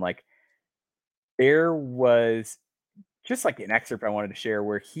Unturned, and like there was just like an excerpt I wanted to share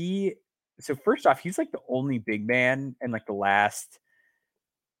where so first off, he's like the only big man in like the last,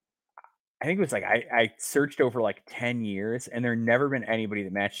 I think it was like I searched over like 10 years and there never been anybody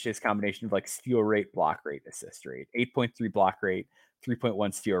that matched his combination of like steal rate, block rate, assist rate. 8.3 block rate,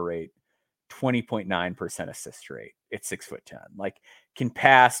 3.1 steal rate, 20.9% assist rate. It's 6'10". Like can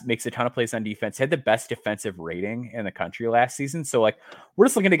pass, makes a ton of plays on defense, had the best defensive rating in the country last season. So like we're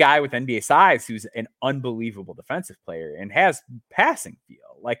just looking at a guy with NBA size who's an unbelievable defensive player and has passing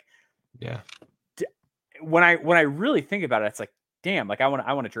feel. Like Yeah. when I really think about it, it's like, damn, like I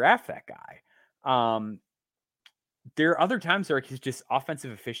want to draft that guy. There are other times where his just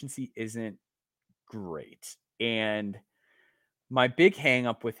offensive efficiency isn't great. And my big hang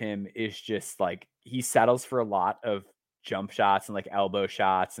up with him is just like he settles for a lot of jump shots and like elbow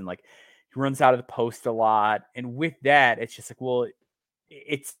shots and like he runs out of the post a lot. And with that, it's just like, well,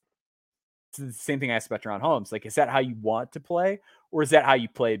 it's the same thing I asked about John Holmes. Like, is that how you want to play? Or is that how you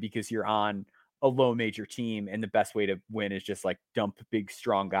play because you're on a low major team and the best way to win is just like dump big,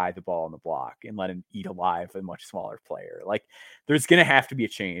 strong guy the ball on the block and let him eat alive a much smaller player? Like, there's going to have to be a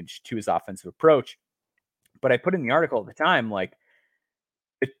change to his offensive approach. But I put in the article at the time, like,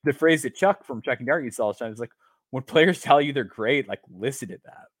 the phrase that Chuck from Chuck and Dart used all the time is like, when players tell you they're great, like listen to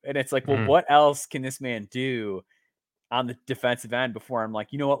that. And it's like, well, what else can this man do on the defensive end before I'm like,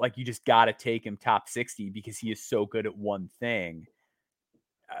 you know what, like you just got to take him top 60 because he is so good at one thing.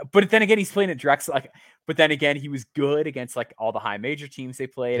 But then again, he's playing at Drexel. Like, but then again, he was good against like all the high major teams they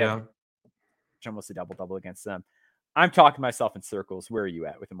played. Yeah. Almost a double against them. I'm talking myself in circles. Where are you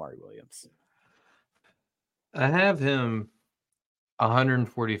at with Amari Williams? I have him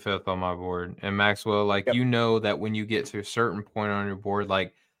 145th on my board. And Maxwell, like, Yep. you know that when you get to a certain point on your board,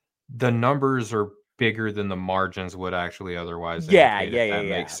 like the numbers are bigger than the margins would actually otherwise indicate, if that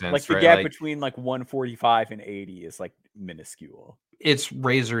makes sense, Like the right? gap Like between like 145 and 80 is like minuscule. it's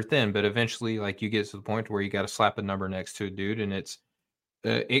razor thin, but eventually, like you get to the point where you got to slap a number next to a dude, and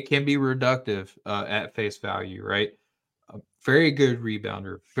it can be reductive at face value, right? A very good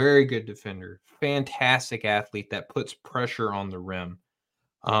rebounder, very good defender, fantastic athlete that puts pressure on the rim.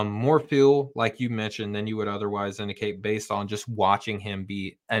 More feel, like you mentioned, than you would otherwise indicate based on just watching him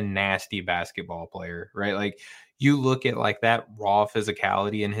be a nasty basketball player, right? Like you look at like that raw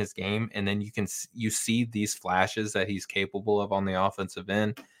physicality in his game, and then you see these flashes that he's capable of on the offensive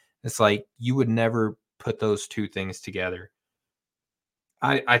end. It's like you would never put those two things together.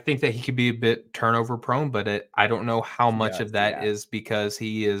 I think that he could be a bit turnover prone, but I don't know how much of that is because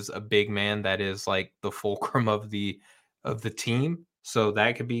he is a big man that is like the fulcrum of the team. So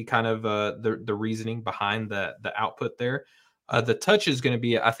that could be kind of the reasoning behind the output there. The touch is going to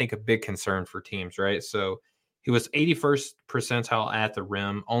be, I think, a big concern for teams, right? So he was 81st percentile at the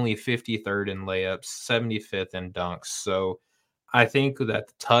rim, only 53rd in layups, 75th in dunks. So I think that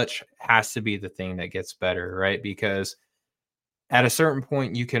the touch has to be the thing that gets better, right? Because at a certain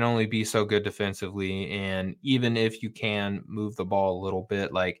point, you can only be so good defensively. And even if you can move the ball a little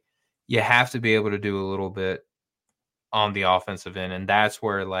bit, like you have to be able to do a little bit on the offensive end. And that's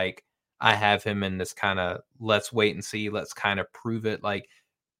where, like, I have him in this kind of let's wait and see, let's kind of prove it. Like,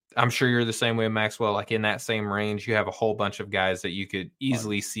 I'm sure you're the same way, Maxwell. Like, in that same range, you have a whole bunch of guys that you could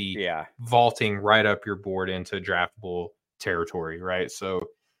easily see vaulting right up your board into draftable territory, right? So,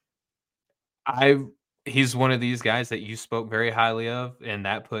 he's one of these guys that you spoke very highly of, and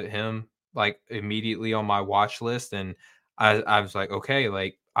that put him like immediately on my watch list. And I was like, okay,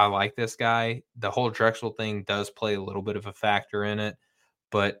 like I like this guy. The whole Drexel thing does play a little bit of a factor in it,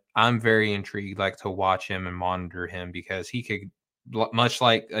 but I'm very intrigued, like to watch him and monitor him because he could, much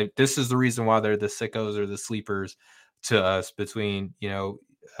like this is the reason why they're the sickos or the sleepers to us between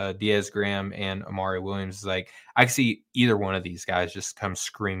Diaz Graham and Amari Williams. Like I see either one of these guys just come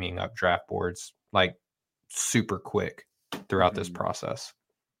screaming up draft boards like super quick throughout this Mhm. process.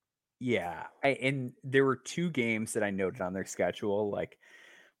 Yeah, and there were 2 games that I noted on their schedule, like,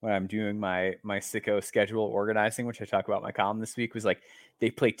 when I'm doing my Sicko schedule organizing, which I talk about in my column this week, was, like, they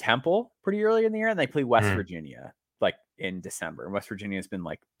play Temple pretty early in the year, and they play West Mm. Virginia, like, in December, and West Virginia's been,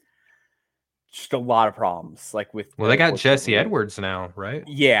 like, just a lot of problems, like, with, Well, they got Jesse unfortunately. Edwards now, right?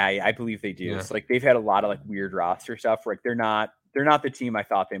 Yeah, I believe they do. Yeah. So, like, they've had a lot of, like, weird roster stuff, like, they're not the team I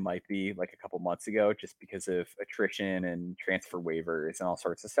thought they might be, like, a couple months ago just because of attrition and transfer waivers and all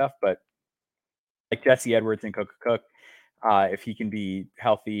sorts of stuff, but like Jesse Edwards and Cook, if he can be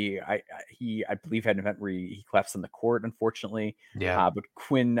healthy, I believe had an event where he collapsed on the court, unfortunately. Yeah. But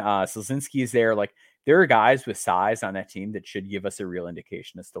Quinn Selzinski is there. Like there are guys with size on that team that should give us a real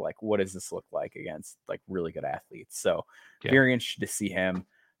indication as to like what does this look like against like really good athletes. So Yeah. very interested to see him.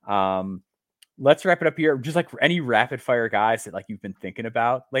 Let's wrap it up here. Just like any rapid fire guys that like you've been thinking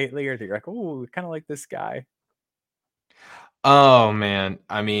about lately, or that you're like, oh, kind of like this guy. Oh man,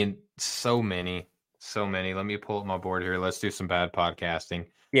 I mean, so many, so many. Let me pull up my board here. Let's do some bad podcasting.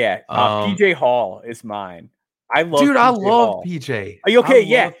 Yeah, PJ Hall is mine. I love Dude, I PJ love Hall. PJ. Are you I okay?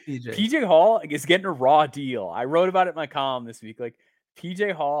 Yeah. love PJ. PJ Hall is getting a raw deal. I wrote about it in my column this week. Like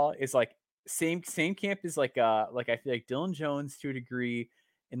PJ Hall is like same camp as like I feel like Dylan Jones to a degree,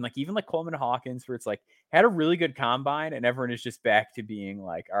 and like even like Coleman Hawkins, where it's like had a really good combine and everyone is just back to being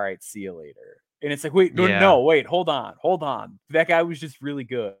like, all right, see you later. And it's like, wait, Yeah, wait, hold on. That guy was just really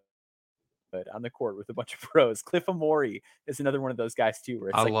good on the court with a bunch of pros. Cliff Amori is another one of those guys too, where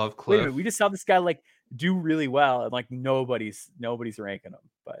I it's like, love wait a minute, we Cliff. just saw this guy like do really well, and like nobody's ranking him.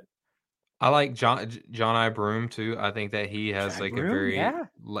 But I like John I. Broom too. I think that he has Jai like a Broom, very yeah,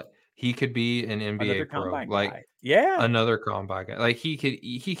 he could be an NBA another pro, combine like guy. Yeah, another combine guy. Like he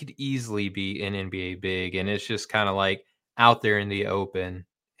could easily be an NBA big, and it's just kind of like out there in the open,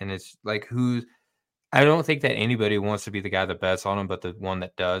 and it's like who's I don't think that anybody wants to be the guy that bets on him, but the one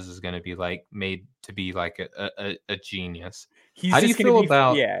that does is going to be like made to be like a genius. he's How do you just gonna feel be.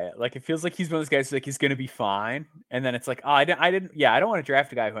 about Yeah, like it feels like he's one of those guys who's like he's gonna be fine, and then it's like, oh, I didn't. Yeah, I don't want to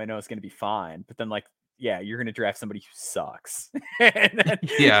draft a guy who I know is gonna be fine, but then like. Yeah, you're gonna draft somebody who sucks, and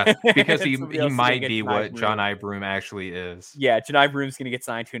yeah, because then somebody he else is gonna might get be Janai what John Broom. I. Broom actually is. Yeah, Janai Broom's going to get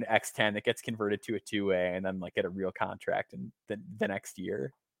signed to an X10 that gets converted to a 2A and then like get a real contract in the next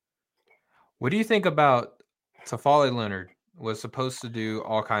year. What do you think about Tafali Leonard? Was supposed to do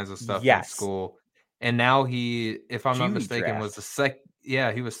all kinds of stuff in Yes. school, and now he, if I'm G not League mistaken, was draft.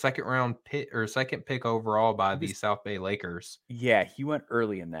 the he was second round pick or second pick overall by He the was, South Bay Lakers. yeah, he went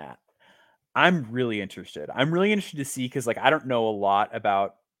early in that. I'm really interested. I'm really interested to see because like I don't know a lot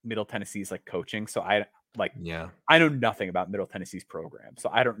about Middle Tennessee's like coaching, so like Yeah. I know nothing about Middle Tennessee's program, so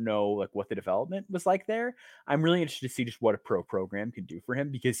I don't know like what the development was like there. I'm really interested to see just what a pro program can do for him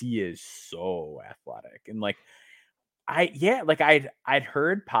because he is so athletic and like I'd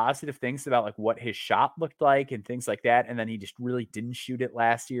heard positive things about like what his shot looked like and things like that, and then he just really didn't shoot it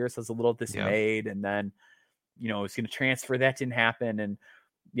last year, so I was a little Yeah. dismayed. And then was going to transfer, that didn't happen, and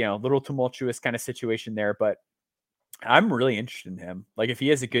a little tumultuous kind of situation there. But I'm really interested in him. Like if he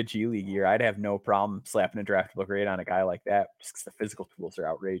has a good G League year, I'd have no problem slapping a draftable grade on a guy like that, just because the physical tools are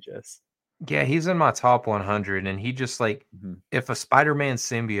outrageous. Yeah, he's in my top 100, and he just like Mm-hmm. if a Spider-Man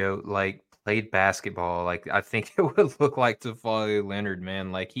symbiote like played basketball, like I think it would look like Tafali Leonard,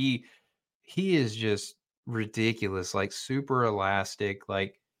 man. Like he is just ridiculous, like super elastic,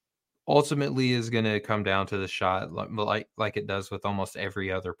 like ultimately is going to come down to the shot like it does with almost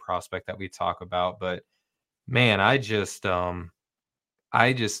every other prospect that we talk about. But man, I just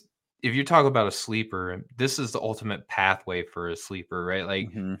if you talk about a sleeper, this is the ultimate pathway for a sleeper, right? Like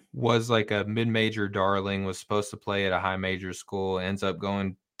Mm-hmm. was like a mid-major darling, was supposed to play at a high major school, ends up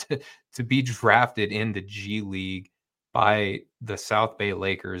going to be drafted in the G League by the South Bay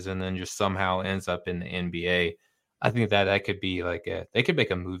Lakers and then just somehow ends up in the NBA. I think that could be like they could make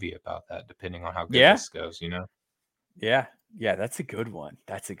a movie about that depending on how good Yeah, this goes, you know? yeah, that's a good one.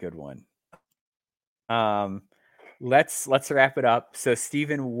 That's a good one. Um, let's wrap it up. So,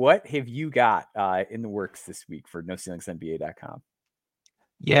 Steven, what have you got in the works this week for NoCeilingsNBA.com?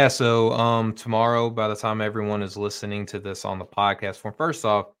 Yeah, so tomorrow, by the time everyone is listening to this on the podcast form, first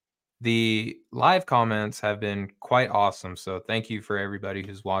off, the live comments have been quite awesome. So thank you for everybody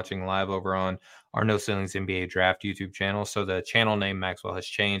who's watching live over on our No Ceilings NBA Draft YouTube channel. So the channel name Maxwell has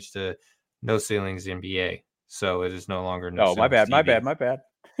changed to No Ceilings NBA. So it is no longer No Oh, my Ceilings bad, my TV. bad, my bad.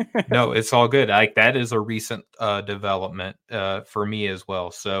 No, it's all good. Like that is a recent development for me as well.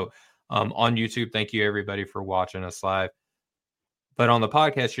 So on YouTube, thank you everybody for watching us live. But on the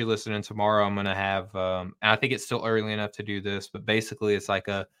podcast you're listening tomorrow, I'm going to have, and I think it's still early enough to do this, but basically it's like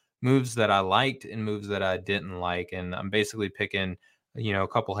a moves that I liked and moves that I didn't like. And I'm basically picking, a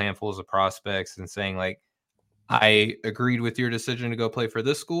couple handfuls of prospects and saying like, I agreed with your decision to go play for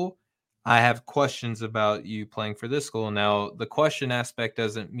this school. I have questions about you playing for this school. Now, the question aspect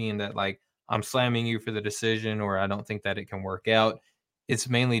doesn't mean that like I'm slamming you for the decision or I don't think that it can work out. It's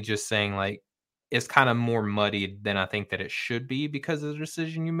mainly just saying like it's kind of more muddied than I think that it should be because of the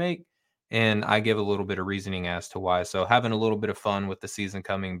decision you make. And I give a little bit of reasoning as to why. So having a little bit of fun with the season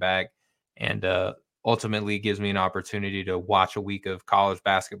coming back and ultimately gives me an opportunity to watch a week of college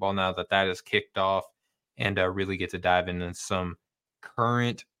basketball now that that is kicked off and really get to dive into some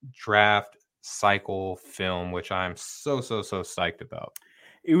current draft cycle film, which I'm so psyched about.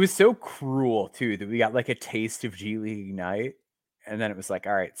 It was so cruel too that we got like a taste of G League Ignite, and then it was like,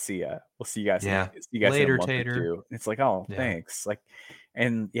 all right, see ya. We'll see you guys. Yeah. See you guys in a Later, month or Tater. two. And it's like, oh, Yeah. thanks. Like,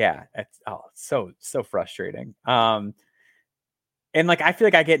 and yeah, it's so frustrating. And like I feel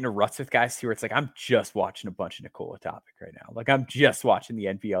like I get into ruts with guys too, where it's like I'm just watching a bunch of Nikola Topic right now. Like I'm just watching the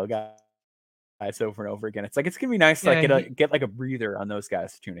NPL guys over and over again. It's like it's gonna be nice to Yeah, like get like a breather on those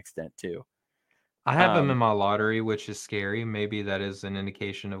guys to an extent too. I have him in my lottery, which is scary. Maybe that is an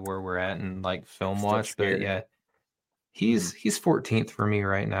indication of where we're at in like film Still watch. But scared. yeah, he's 14th for me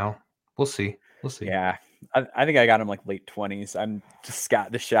right now. We'll see. We'll see. Yeah, I think I got him like late 20s. I'm just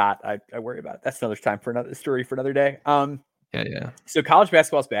got the shot. I worry about it. That's another time for another story for another day. Yeah. So college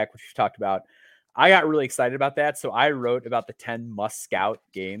basketball's back, which we've talked about. I got really excited about that. So I wrote about the 10 must scout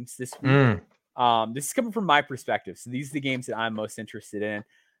games this week. This is coming from my perspective. So these are the games that I'm most interested in.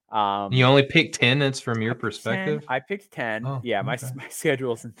 You only picked 10. It's from your perspective. I picked 10. Oh, Yeah, okay. my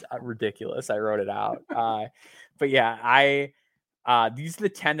schedule is ridiculous. I wrote it out. But yeah, these are the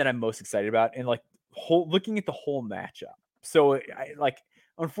 10 that I'm most excited about, and like looking at the whole matchup. So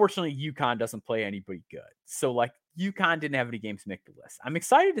unfortunately, UConn doesn't play anybody good. So like UConn didn't have any games to make the list. I'm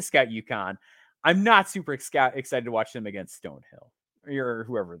excited to scout UConn. I'm not super excited to watch them against Stonehill or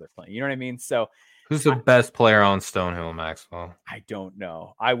whoever they're playing. You know what I mean? So who's the best player on Stonehill, Maxwell? I don't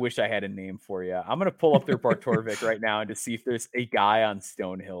know. I wish I had a name for you. I'm going to pull up their Bartorvik right now and to see if there's a guy on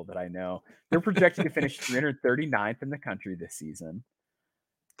Stonehill that I know. They're projected to finish 339th in the country this season.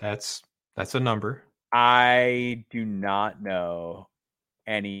 That's a number. I do not know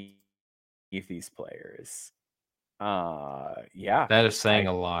any of these players. Yeah. That is saying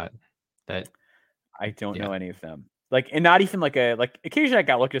a lot. That I don't know any of them. Like, and not even occasionally I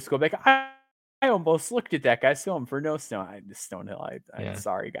got looked at school like I almost looked at that guy's film for no Stonehill. I'm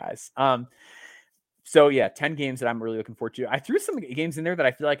sorry, guys. So yeah, 10 games that I'm really looking forward to. I threw some games in there that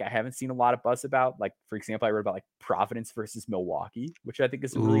I feel like I haven't seen a lot of buzz about. Like, for example, I wrote about like Providence versus Milwaukee, which I think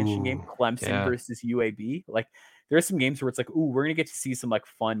is a really interesting game. Clemson versus UAB. Like, there's some games where it's like, ooh, we're gonna get to see some like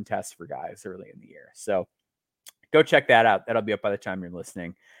fun tests for guys early in the year. So go check that out. That'll be up by the time you're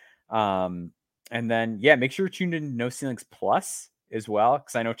listening. And then yeah, make sure you're tuned in to No Ceilings Plus as well,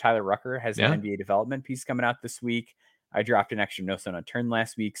 because I know Tyler Rucker has an NBA development piece coming out this week. I dropped an extra No Stone Unturned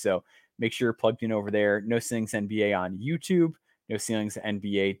last week, so make sure you're plugged in over there. No Ceilings NBA on YouTube,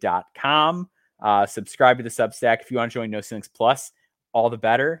 NoCeilingsNBA.com. Subscribe to the Substack if you want to join No Ceilings Plus. All the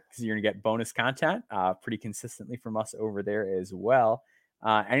better, because you're going to get bonus content pretty consistently from us over there as well.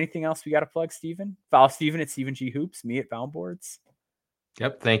 Anything else we got to plug, Steven? Follow Steven at Steven G Hoops, me at Boundboards.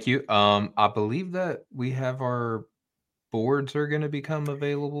 Yep, thank you. I believe that we have our boards are going to become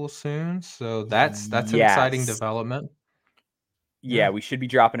available soon, so that's an exciting development. Yeah, we should be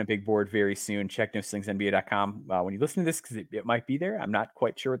dropping a big board very soon. Check NoCeilingsNBA.com when you listen to this, because it might be there. I'm not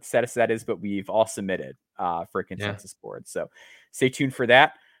quite sure what the status of that is, but we've all submitted for a consensus board. So stay tuned for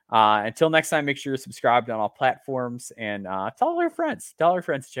that. Until next time, make sure you're subscribed on all platforms and tell all your friends. Tell our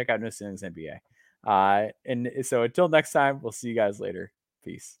friends to check out No Ceilings NBA. And so until next time, we'll see you guys later.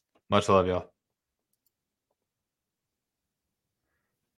 Peace. Much love, y'all.